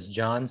Nick says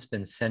John's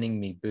been sending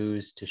me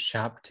booze to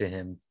ship to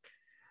him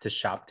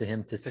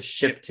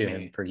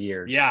for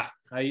years. Yeah,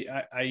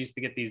 I used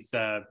to get these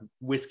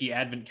whiskey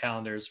advent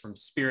calendars from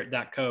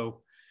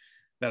Spirit.co.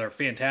 that are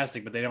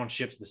fantastic, but they don't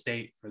ship to the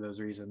state for those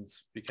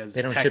reasons because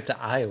they don't ship to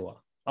Iowa.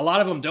 A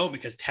lot of them don't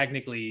because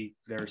technically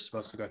they're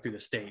supposed to go through the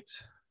state.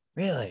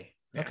 Really?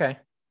 Yeah. Okay.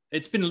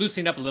 It's been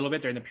loosening up a little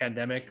bit during the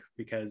pandemic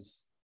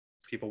because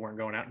people weren't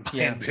going out and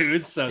buying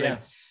booze. So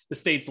the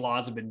state's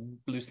laws have been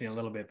loosening a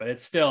little bit, but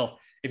it's still,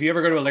 if you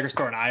ever go to a liquor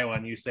store in Iowa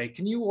and you say,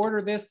 can you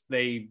order this?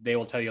 They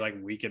will tell you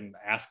we can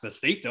ask the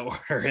state to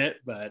order it,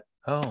 but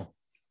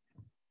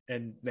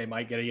and they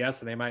might get a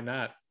yes and they might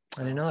not.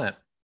 I didn't know that.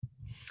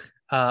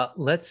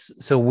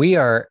 So we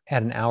are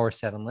at an hour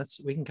 7.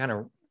 We can kind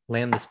of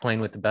land this plane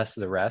with the best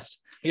of the rest.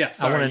 Yeah.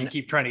 Sorry, you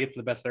keep trying to get to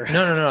the best of the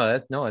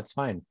rest. No, it's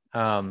fine.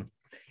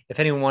 If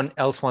anyone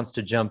else wants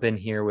to jump in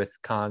here with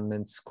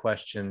comments,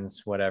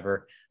 questions,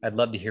 whatever, I'd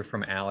love to hear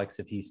from Alex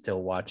if he's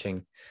still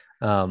watching.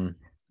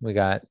 We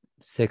got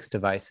 6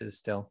 devices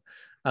still.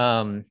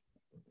 But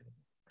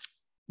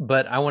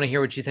I want to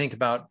hear what you think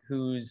about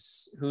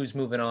who's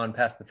moving on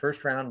past the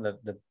first round,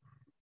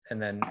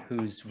 and then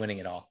who's winning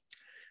it all.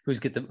 Who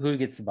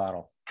gets the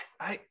bottle?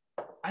 I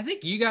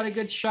think you got a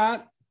good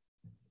shot.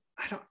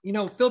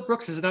 Phil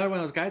Brooks is another one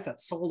of those guys that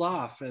sold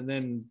off and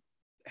then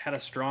had a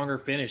stronger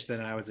finish than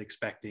I was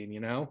expecting,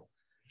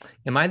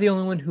 Am I the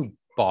only one who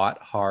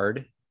bought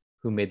hard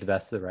who made the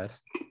best of the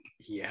rest?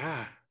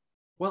 Yeah.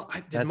 Well,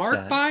 did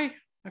Mark buy?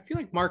 I feel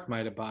like Mark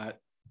might have bought,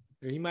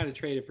 or he might have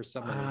traded for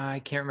somebody. I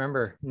can't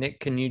remember.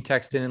 Nick, can you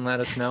text in and let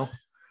us know?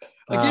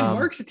 Again,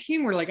 Mark's a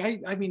team where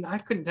I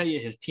couldn't tell you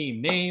his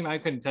team name. I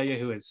couldn't tell you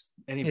who his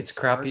any. It's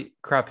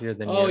Crappier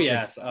than you. Oh,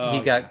 yes. He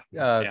got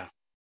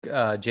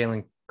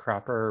Jalen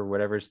Cropper or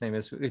whatever his name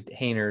is,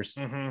 Hayner's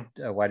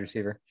wide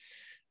receiver.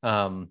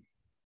 My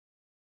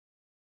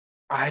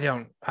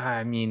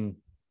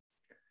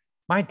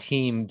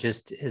team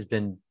just has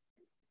been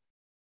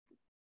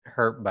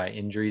hurt by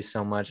injuries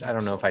so much. I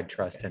don't know if I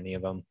trust any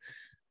of them.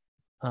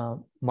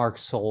 Mark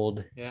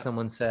sold,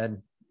 someone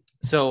said.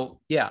 So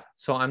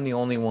I'm the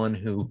only one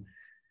who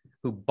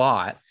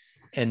bought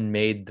and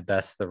made the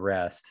best of the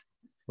rest,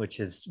 which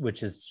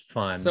is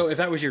fun. So if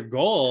that was your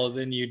goal,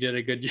 then you did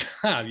a good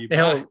job.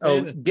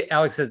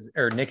 Alex says,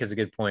 or Nick has a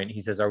good point. He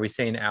says, are we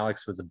saying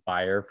Alex was a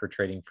buyer for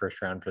trading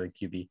first round for the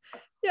QB?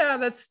 Yeah,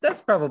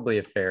 that's probably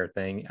a fair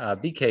thing.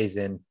 BK's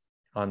in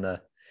the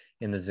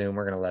Zoom.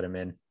 We're gonna let him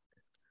in.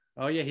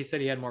 Oh yeah, he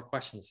said he had more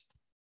questions.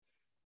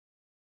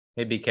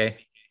 Hey BK.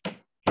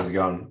 How's it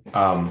going?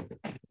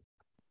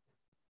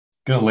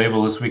 Gonna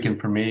label this weekend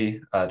for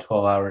me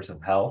 12 hours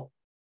of hell.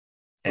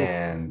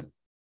 And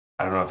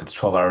I don't know if it's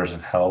 12 hours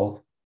of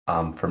hell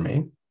for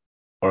me,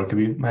 or it could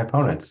be my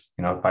opponents.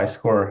 If I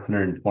score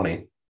 120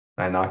 and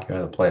I knock you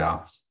out of the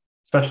playoffs,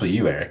 especially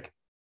you, Eric,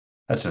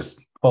 that's just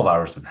 12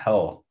 hours of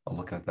hell of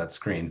looking at that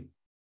screen.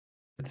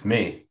 It's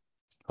me.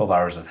 12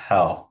 hours of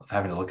hell of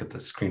having to look at the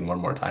screen one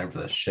more time for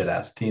the shit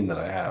ass team that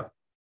I have.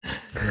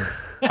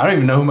 I don't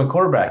even know who my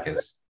quarterback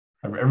is.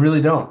 I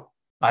really don't.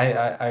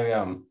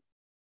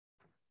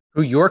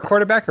 Who, your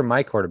quarterback or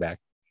my quarterback?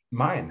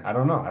 Mine. I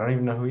don't know. I don't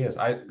even know who he is.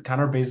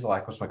 Connor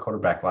Bazelak was my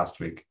quarterback last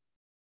week.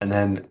 And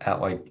then at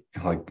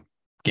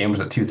game was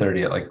at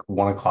 2:30 at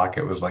 1 o'clock.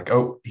 It was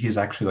oh, he's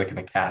actually in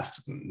a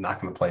cast, not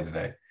going to play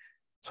today.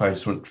 So I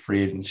just went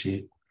free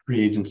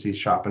agency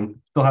shopping.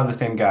 Still have the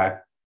same guy.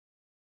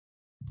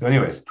 So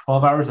anyways,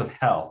 12 hours of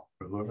hell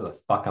for whoever the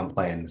fuck I'm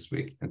playing this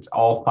week. It's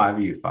all 5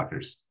 of you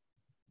fuckers.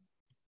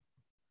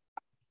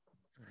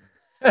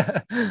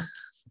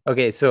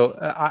 Okay, so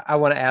I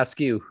want to ask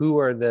you, who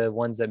are the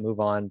ones that move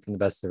on from the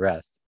best of the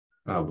rest?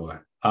 Oh boy.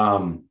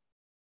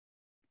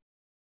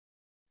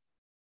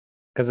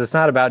 Because it's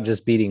not about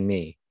just beating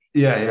me.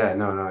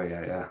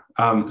 Yeah.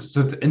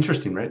 So it's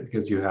interesting, right?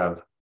 Because you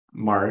have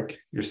Mark,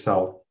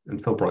 yourself,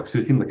 and Phil Brooks,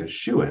 who seem like a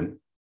shoo-in,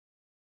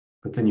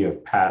 but then you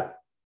have Pat,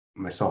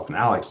 myself, and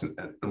Alex,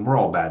 and we're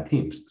all bad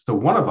teams. So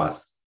one of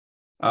us,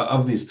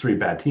 of these 3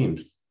 bad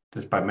teams,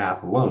 just by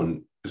math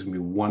alone, is going to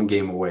be 1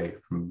 game away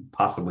from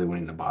possibly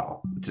winning the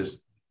bottle, which is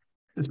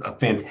a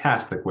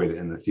fantastic way to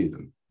end the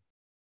season.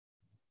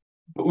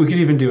 But we could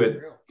even do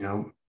it,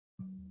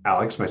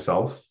 Alex,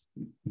 myself,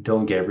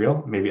 Dylan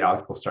Gabriel. Maybe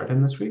Alex will start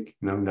him this week.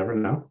 Never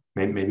know.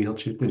 Maybe he'll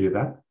choose to do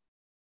that.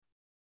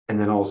 And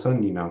then all of a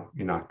sudden, you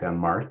knock down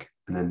Mark,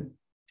 and then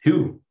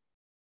 2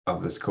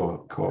 of this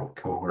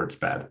cohort's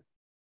bad.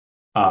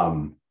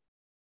 It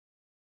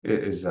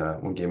is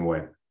 1 game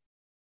away.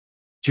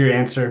 To your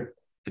answer,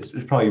 it's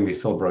probably gonna be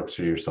Phil Brooks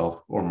or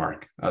yourself or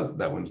Mark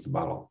that wins the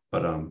bottle.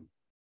 But you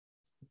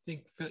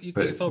think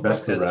Phil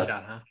Brooks has a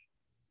shot, huh?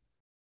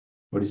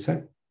 What do you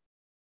say?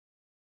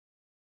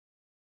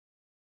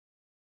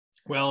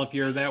 Well, if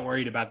you're that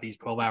worried about these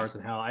 12 hours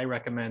in hell, I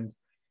recommend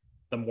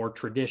the more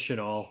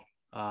traditional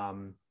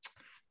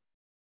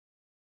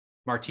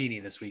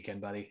martini this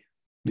weekend, buddy.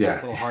 Yeah,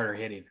 a little harder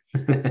hitting.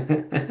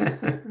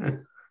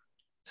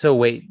 So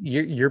wait,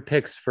 your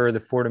picks for the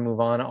 4 to move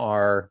on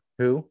are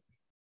who?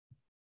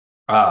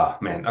 Oh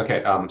man.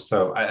 Okay.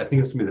 So I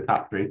think it's gonna be the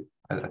top 3.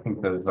 I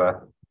think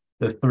the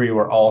 3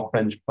 were all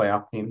fringe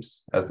playoff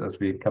teams, as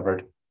we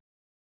covered.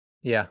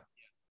 Yeah.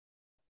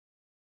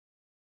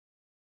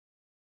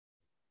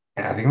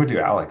 And I think we do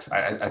Alex.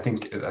 I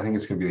think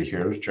it's gonna be the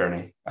hero's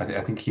journey.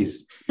 I think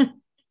he's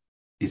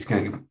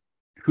gonna.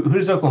 Who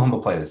does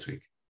Oklahoma play this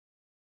week?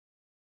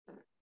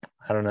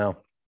 I don't know.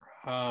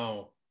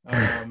 Oh,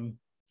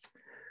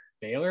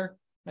 Baylor,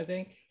 I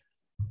think.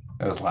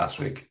 That was last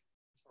week.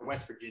 Or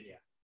West Virginia.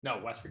 No,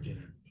 West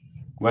Virginia.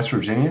 West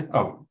Virginia?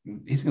 Oh,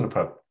 he's going to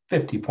put up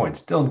 50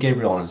 points. Dylan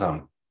Gabriel on his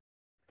own.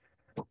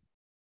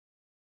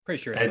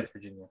 Pretty sure it's West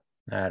Virginia.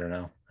 I don't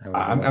know.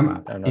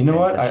 You know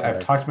what?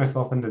 I've talked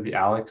myself into the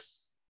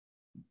Alex.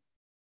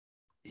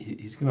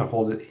 He's going to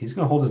hold it. He's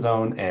going to hold his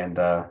own, and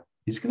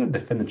he's going to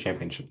defend the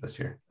championship this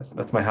year.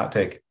 That's my hot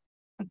take.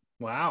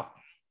 Wow.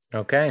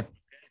 Okay.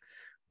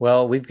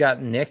 Well, we've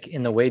got Nick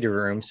in the waiting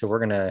room, so we're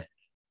going to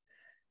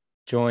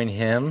join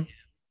him.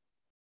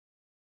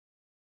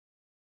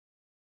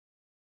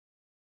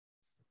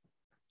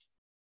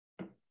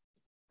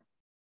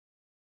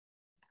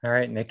 All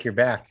right, Nick, you're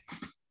back.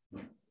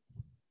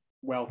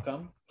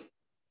 Welcome.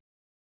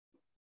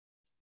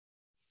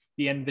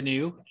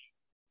 Bienvenue.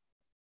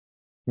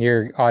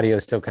 Your audio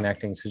is still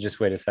connecting, so just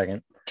wait a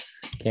second.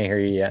 Can't hear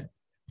you yet.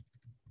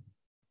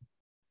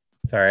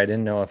 Sorry, I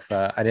didn't know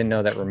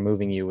that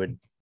removing you would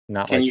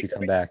not let you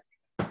come back.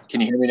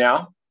 Can you hear me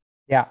now?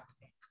 Yeah.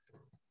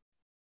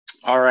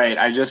 All right.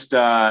 I just,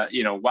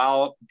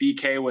 while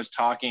BK was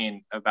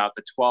talking about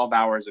the 12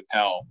 hours of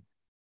hell,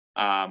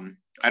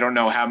 I don't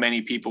know how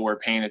many people were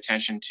paying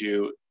attention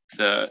to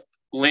the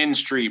Lynn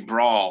Street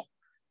Brawl,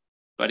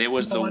 but it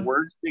was the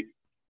worst.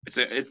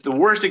 It's the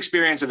worst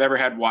experience I've ever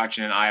had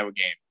watching an Iowa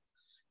game,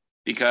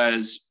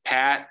 because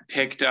Pat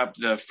picked up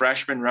the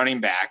freshman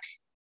running back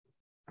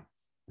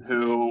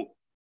who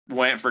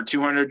went for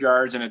 200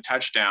 yards and a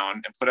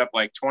touchdown and put up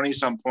 20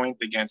 some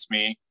points against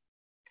me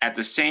at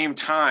the same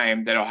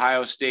time that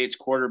Ohio State's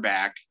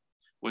quarterback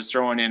was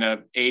throwing in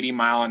a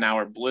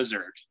 80-mile-an-hour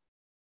blizzard.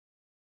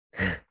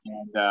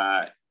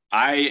 And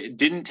I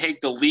didn't take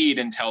the lead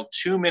until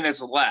 2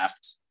 minutes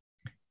left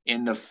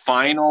in the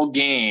final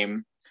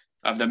game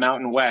of the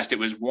Mountain West. It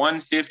was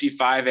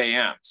 1:55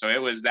 a.m. So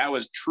that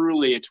was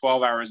truly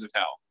 12 hours of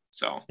hell.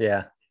 So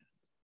yeah,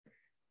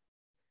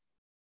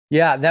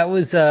 that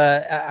was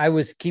I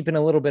was keeping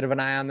a little bit of an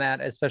eye on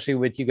that, especially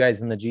with you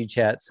guys in the G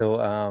chat.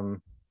 So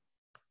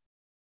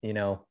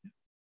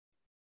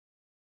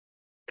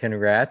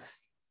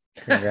congrats.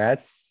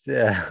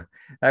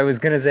 I was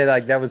gonna say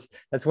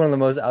that's one of the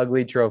most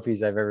ugly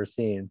trophies I've ever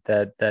seen,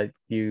 that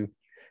you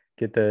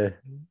get the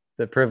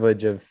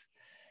privilege of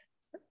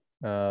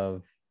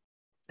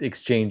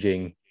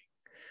exchanging.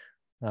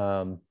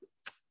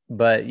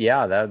 But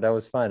yeah, that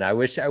was fun. I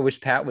wish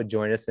Pat would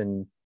join us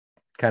and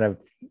kind of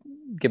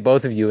get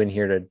both of you in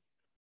here to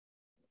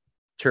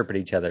chirp at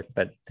each other,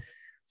 but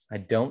I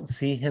don't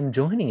see him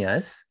joining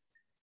us.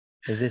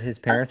 Is it his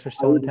parents are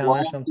still in town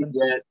or something?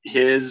 Get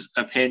his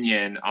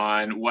opinion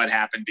on what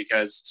happened,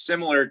 because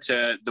similar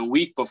to the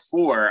week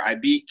before, I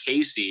beat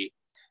Casey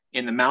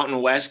in the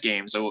Mountain West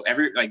game. So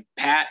like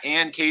Pat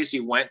and Casey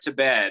went to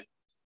bed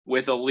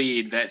with a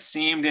lead that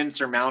seemed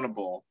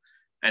insurmountable.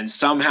 And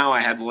somehow I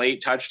had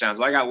late touchdowns.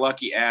 I got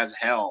lucky as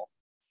hell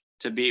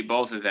to beat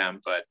both of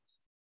them, but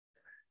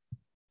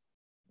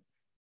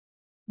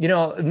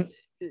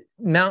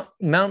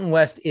Mountain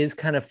West is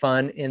kind of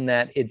fun in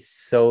that it's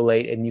so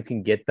late and you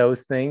can get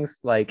those things.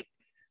 Like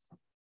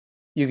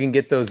you can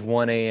get those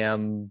 1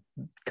 a.m.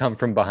 come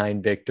from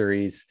behind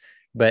victories,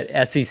 but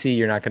SEC,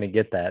 you're not going to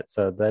get that.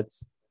 So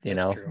that's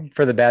true.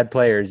 For the bad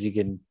players, you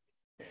get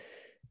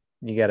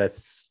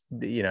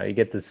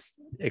this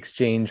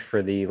exchange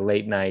for the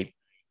late night,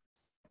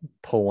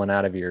 pull one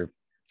out of your.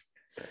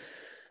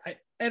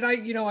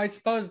 I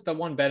suppose the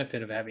one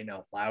benefit of having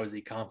a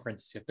lousy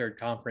conference, your third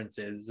conference,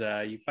 is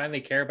you finally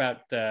care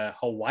about the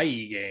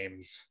Hawaii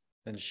games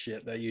and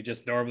shit that you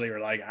just normally are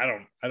like, I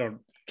don't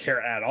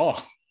care at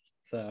all.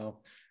 So,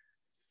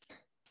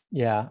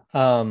 yeah.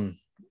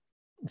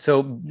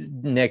 So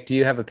Nick, do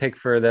you have a pick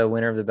for the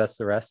winner of the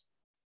best of the rest?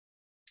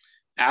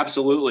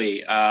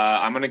 Absolutely.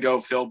 I'm going to go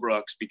Phil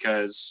Brooks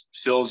because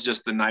Phil's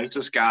just the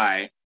nicest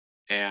guy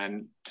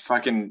and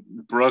fucking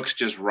Brooks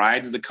just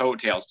rides the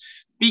coattails.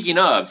 Speaking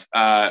of,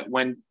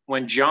 when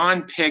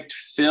John picked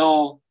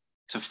Phil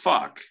to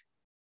fuck,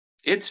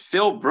 it's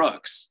Phil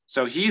Brooks.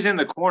 So he's in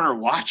the corner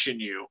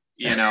watching you,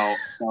 So.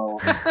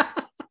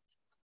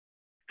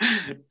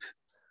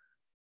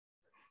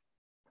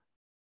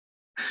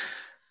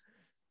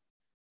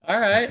 All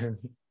right.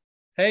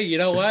 Hey, you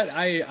know what?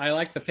 I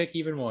like the pick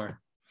even more.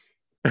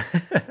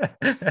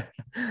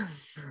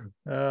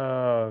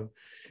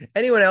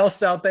 Anyone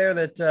else out there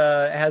that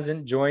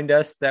hasn't joined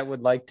us that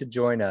would like to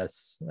join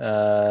us?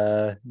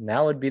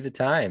 Now would be the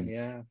time.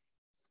 Yeah.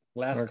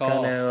 Last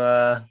call.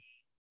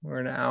 We're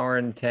an hour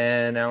and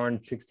 10, hour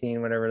and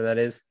 16, whatever that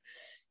is,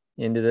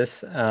 into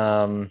this.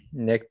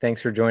 Nick,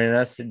 thanks for joining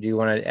us. Do you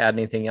want to add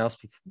anything else?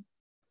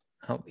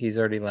 Oh, he's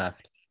already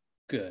left.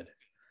 Good.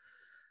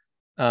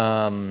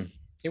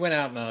 He went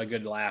out in a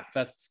good laugh.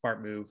 That's a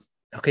smart move.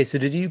 Okay, so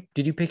did you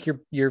pick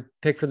your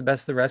pick for the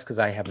best of the rest? Because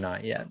I have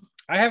not yet.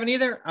 I haven't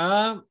either.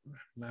 I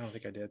don't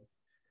think I did.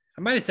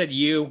 I might have said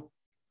you.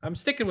 I'm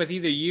sticking with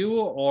either you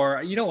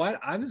or you know what?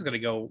 I'm just gonna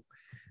go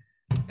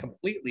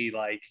completely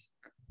like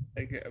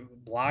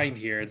blind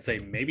here and say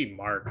maybe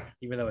Mark,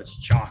 even though it's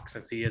chalk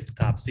since he is the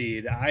top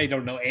seed. I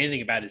don't know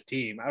anything about his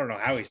team. I don't know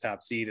how he's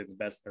top seed in the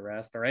best of the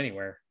rest or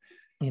anywhere.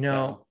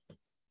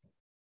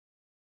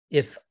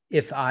 If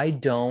I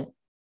don't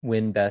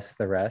win best of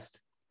the rest.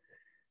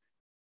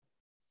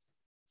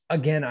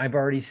 Again, I've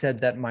already said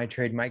that my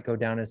trade might go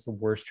down as the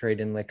worst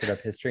trade in Liquored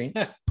Up history,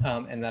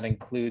 and that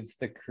includes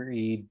the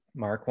Creed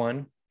Mark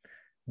one.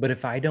 But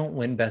if I don't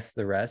win best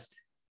of the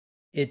rest,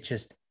 it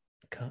just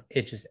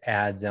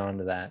adds on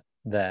to that.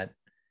 That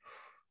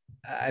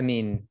I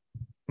mean,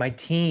 my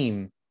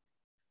team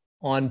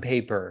on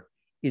paper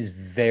is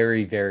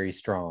very, very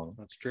strong.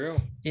 That's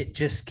true. It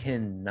just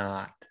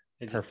cannot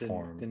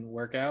perform. Didn't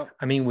work out.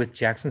 I mean, with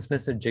Jackson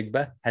Smith and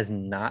Jigba has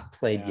not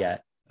played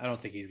yet. I don't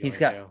think he's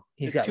got too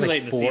like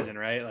late in the season,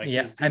 right? Like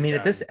he's I mean,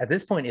 done. at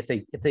this point, if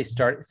they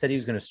said he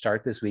was going to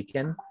start this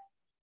weekend,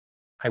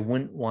 I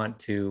wouldn't want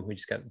to. We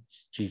just got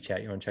G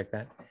chat. You want to check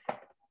that?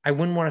 I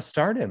wouldn't want to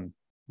start him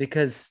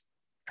because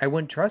I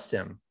wouldn't trust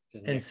him.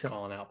 And so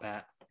calling out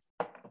Pat.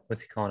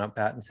 What's he calling out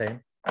Pat and saying?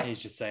 He's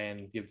just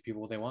saying, give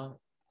people what they want.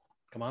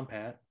 Come on,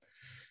 Pat.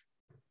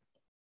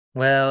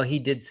 Well, he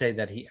did say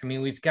that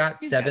we've got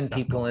 7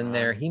 people in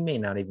there. He may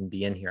not even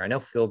be in here. I know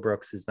Phil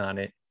Brooks is not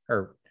it,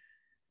 or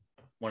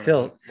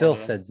Phil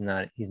said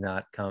he's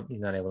not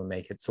able to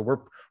make it. So we're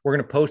going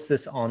to post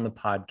this on the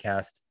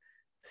podcast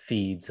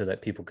feed so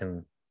that people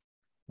can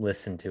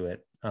listen to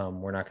it.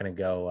 We're not going to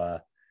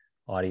go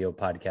audio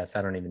podcast.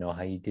 I don't even know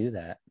how you do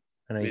that.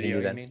 I know video, you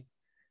can do that. You mean?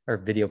 Or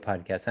video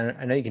podcast.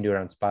 I know you can do it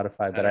on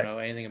Spotify, but I don't know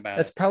anything about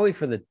that's probably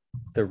for the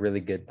really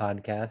good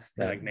podcasts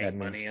that like make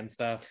money and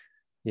stuff.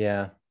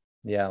 Yeah.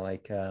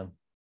 Like I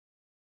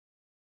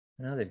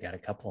know they've got a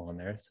couple on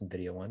there, some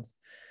video ones.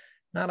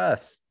 Not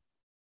us.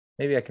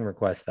 Maybe I can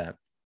request that.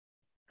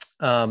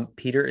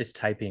 Peter is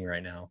typing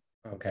right now.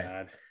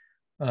 Okay.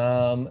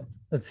 God.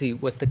 Let's see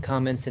what the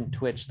comments in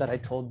Twitch that I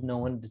told no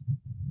one to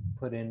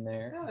put in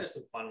there. Oh, there's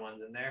some fun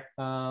ones in there.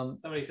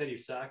 Somebody said you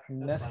suck.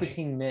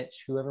 Muscatine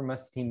Mitch, whoever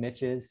Muscatine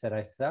Mitch is, said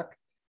I suck.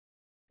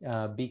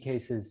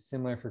 BK says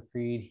similar for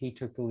Creed. He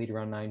took the lead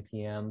around 9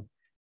 p.m.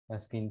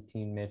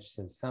 Muscatine Mitch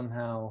says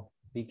somehow.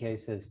 BK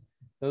says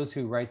those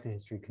who write the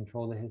history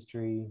control the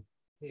history.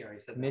 He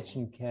already said Mitch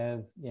and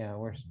Kev. Yeah,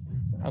 we're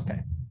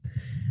okay.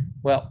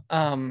 Well,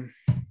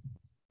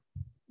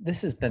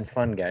 this has been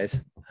fun,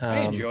 guys.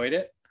 I enjoyed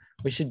it.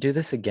 We should do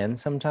this again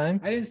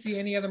sometime. I didn't see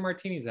any other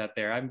martinis out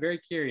there. I'm very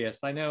curious.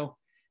 I know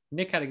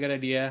Nick had a good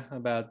idea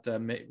about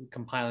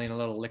compiling a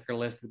little liquor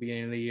list at the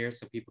beginning of the year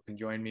so people can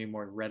join me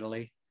more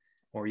readily,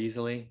 more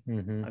easily.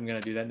 Mm-hmm. I'm going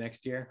to do that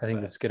next year. I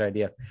think that's a good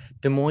idea.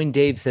 Des Moines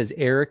Dave says,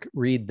 Eric,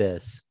 read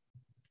this.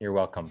 You're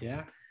welcome.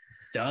 Yeah.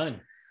 Done.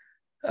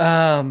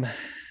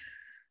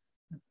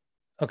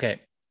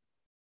 Okay.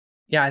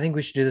 Yeah, I think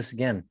we should do this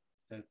again.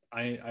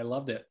 I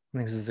loved it.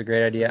 think this is a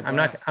great idea. I'm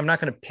not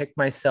going to pick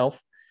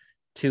myself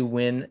to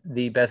win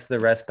the best of the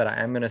rest, but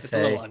I am going to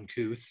say, a little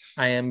uncouth.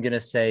 I am going to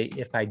say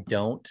if I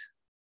don't,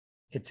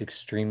 it's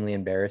extremely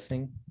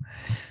embarrassing.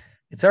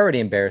 It's already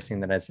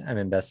embarrassing that I'm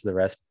in best of the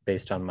rest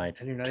based on my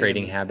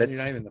trading habits.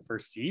 You're not even the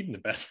first seed in the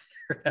best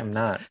of the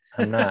rest.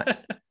 I'm not.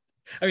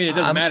 I mean, it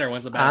doesn't matter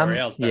once the battle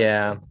royale starts.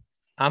 Yeah.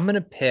 I'm going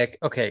to pick.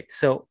 Okay.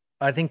 So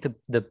I think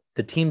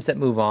the teams that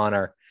move on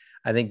are,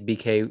 I think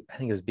it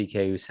was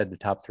BK who said the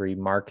top three: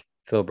 Mark,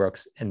 Phil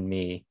Brooks, and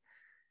me.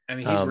 I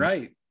mean, he's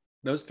right.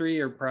 Those three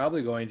are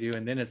probably going to,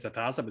 and then it's a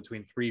toss-up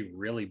between three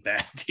really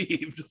bad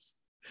teams.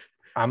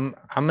 I'm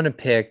gonna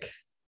pick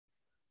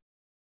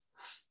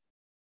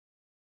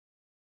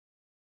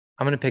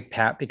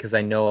Pat because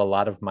I know a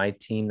lot of my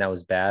team that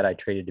was bad, I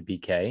traded to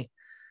BK.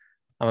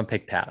 I'm gonna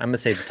pick Pat. I'm gonna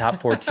say the top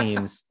four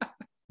teams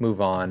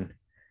move on.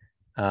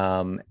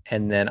 And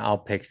then I'll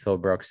pick Phil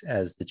Brooks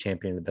as the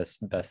champion of the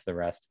best of the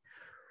rest.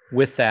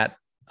 With that,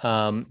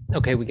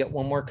 okay, we get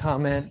one more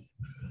comment.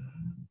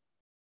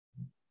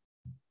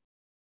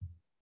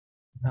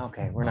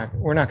 Okay, we're not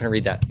going to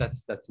read that.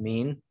 That's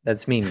mean.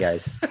 That's mean,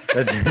 guys.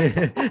 That's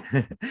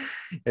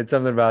it's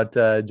something about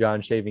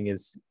John shaving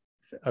his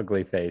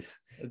ugly face.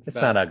 It's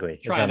not ugly.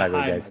 It's not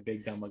ugly, guys. My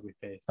big dumb ugly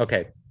face.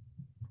 Okay,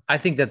 I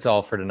think that's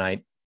all for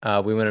tonight.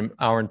 We went an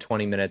hour and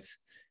 20 minutes.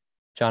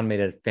 John made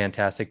a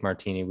fantastic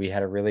martini. We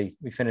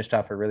finished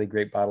off a really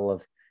great bottle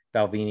of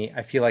Balvenie.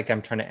 I feel like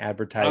I'm trying to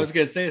advertise. I was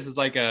going to say this is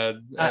like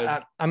I'm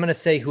going to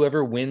say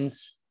whoever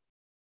wins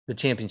the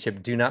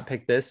championship, do not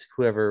pick this.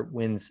 Whoever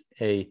wins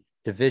a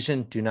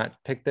division, do not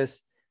pick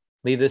this.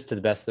 Leave this to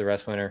the best of the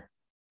rest winner,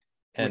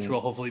 which will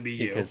hopefully be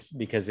you,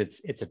 because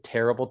it's a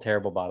terrible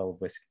bottle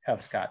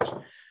of scotch.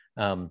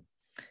 And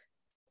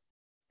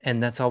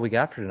that's all we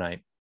got for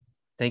tonight.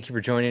 Thank you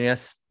for joining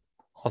us,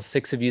 all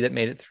 6 of you that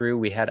made it through.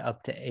 We had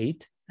up to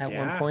 8 at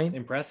one point.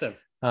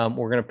 Impressive.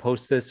 We're going to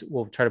post this.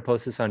 We'll try to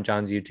post this on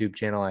John's YouTube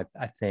channel,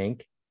 I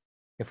think,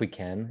 if we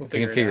can. If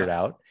we can figure it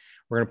out.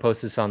 We're going to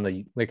post this on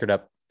the Liquored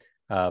Up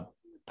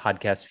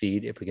podcast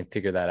feed if we can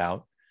figure that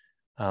out.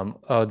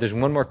 There's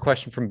one more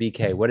question from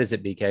BK. What is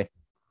it, BK? Is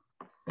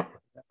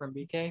that from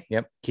BK?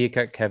 Yep. Kia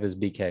Cut Kev is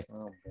BK.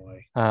 Oh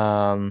boy.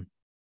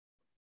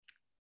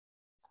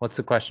 What's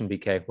the question,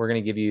 BK? We're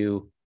going to give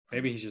you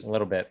maybe he's just a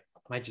little bit.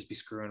 Might just be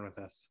screwing with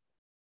us.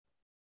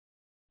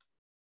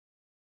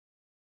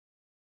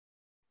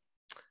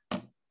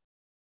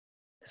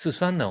 This was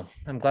fun though.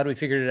 I'm glad we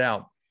figured it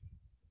out.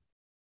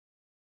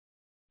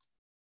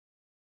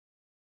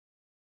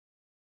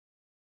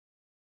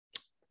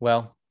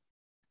 Well,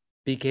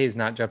 BK is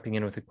not jumping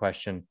in with a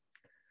question.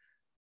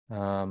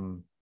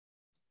 Oh,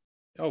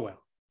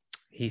 well.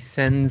 He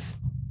sends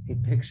a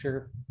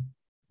picture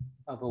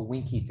of a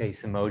winky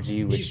face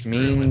emoji, which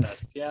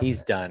means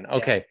he's done.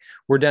 Okay,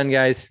 we're done,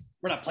 guys.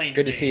 We're not playing.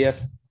 Good to see you.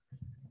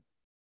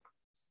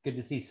 Good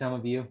to see some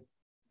of you.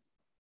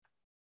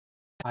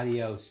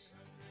 Adios,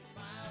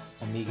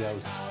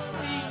 amigos.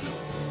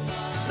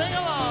 Sing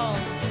along.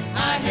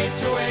 I hate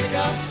to wake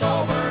up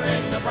sober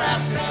in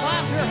Nebraska.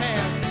 Clap your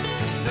hands.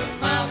 The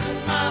miles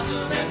and miles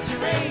of empty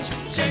range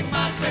shake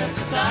my sense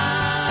of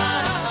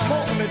time.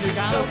 Smoking with you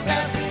guys. So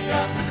pass me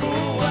up the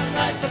cool one,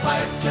 light the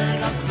pipe,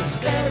 turn up the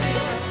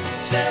stereo.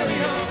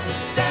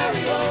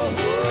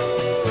 Woo.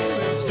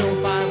 It's still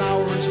 5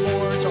 hours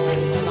more to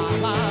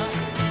Oklahoma.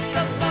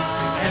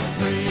 And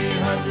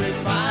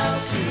 300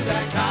 miles to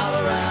that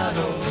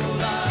Colorado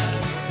line.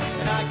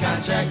 And I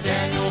got Jack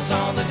Daniels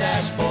on the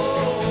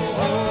dashboard.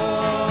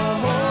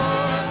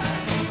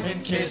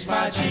 In case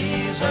my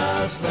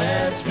Jesus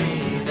lets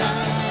me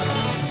down.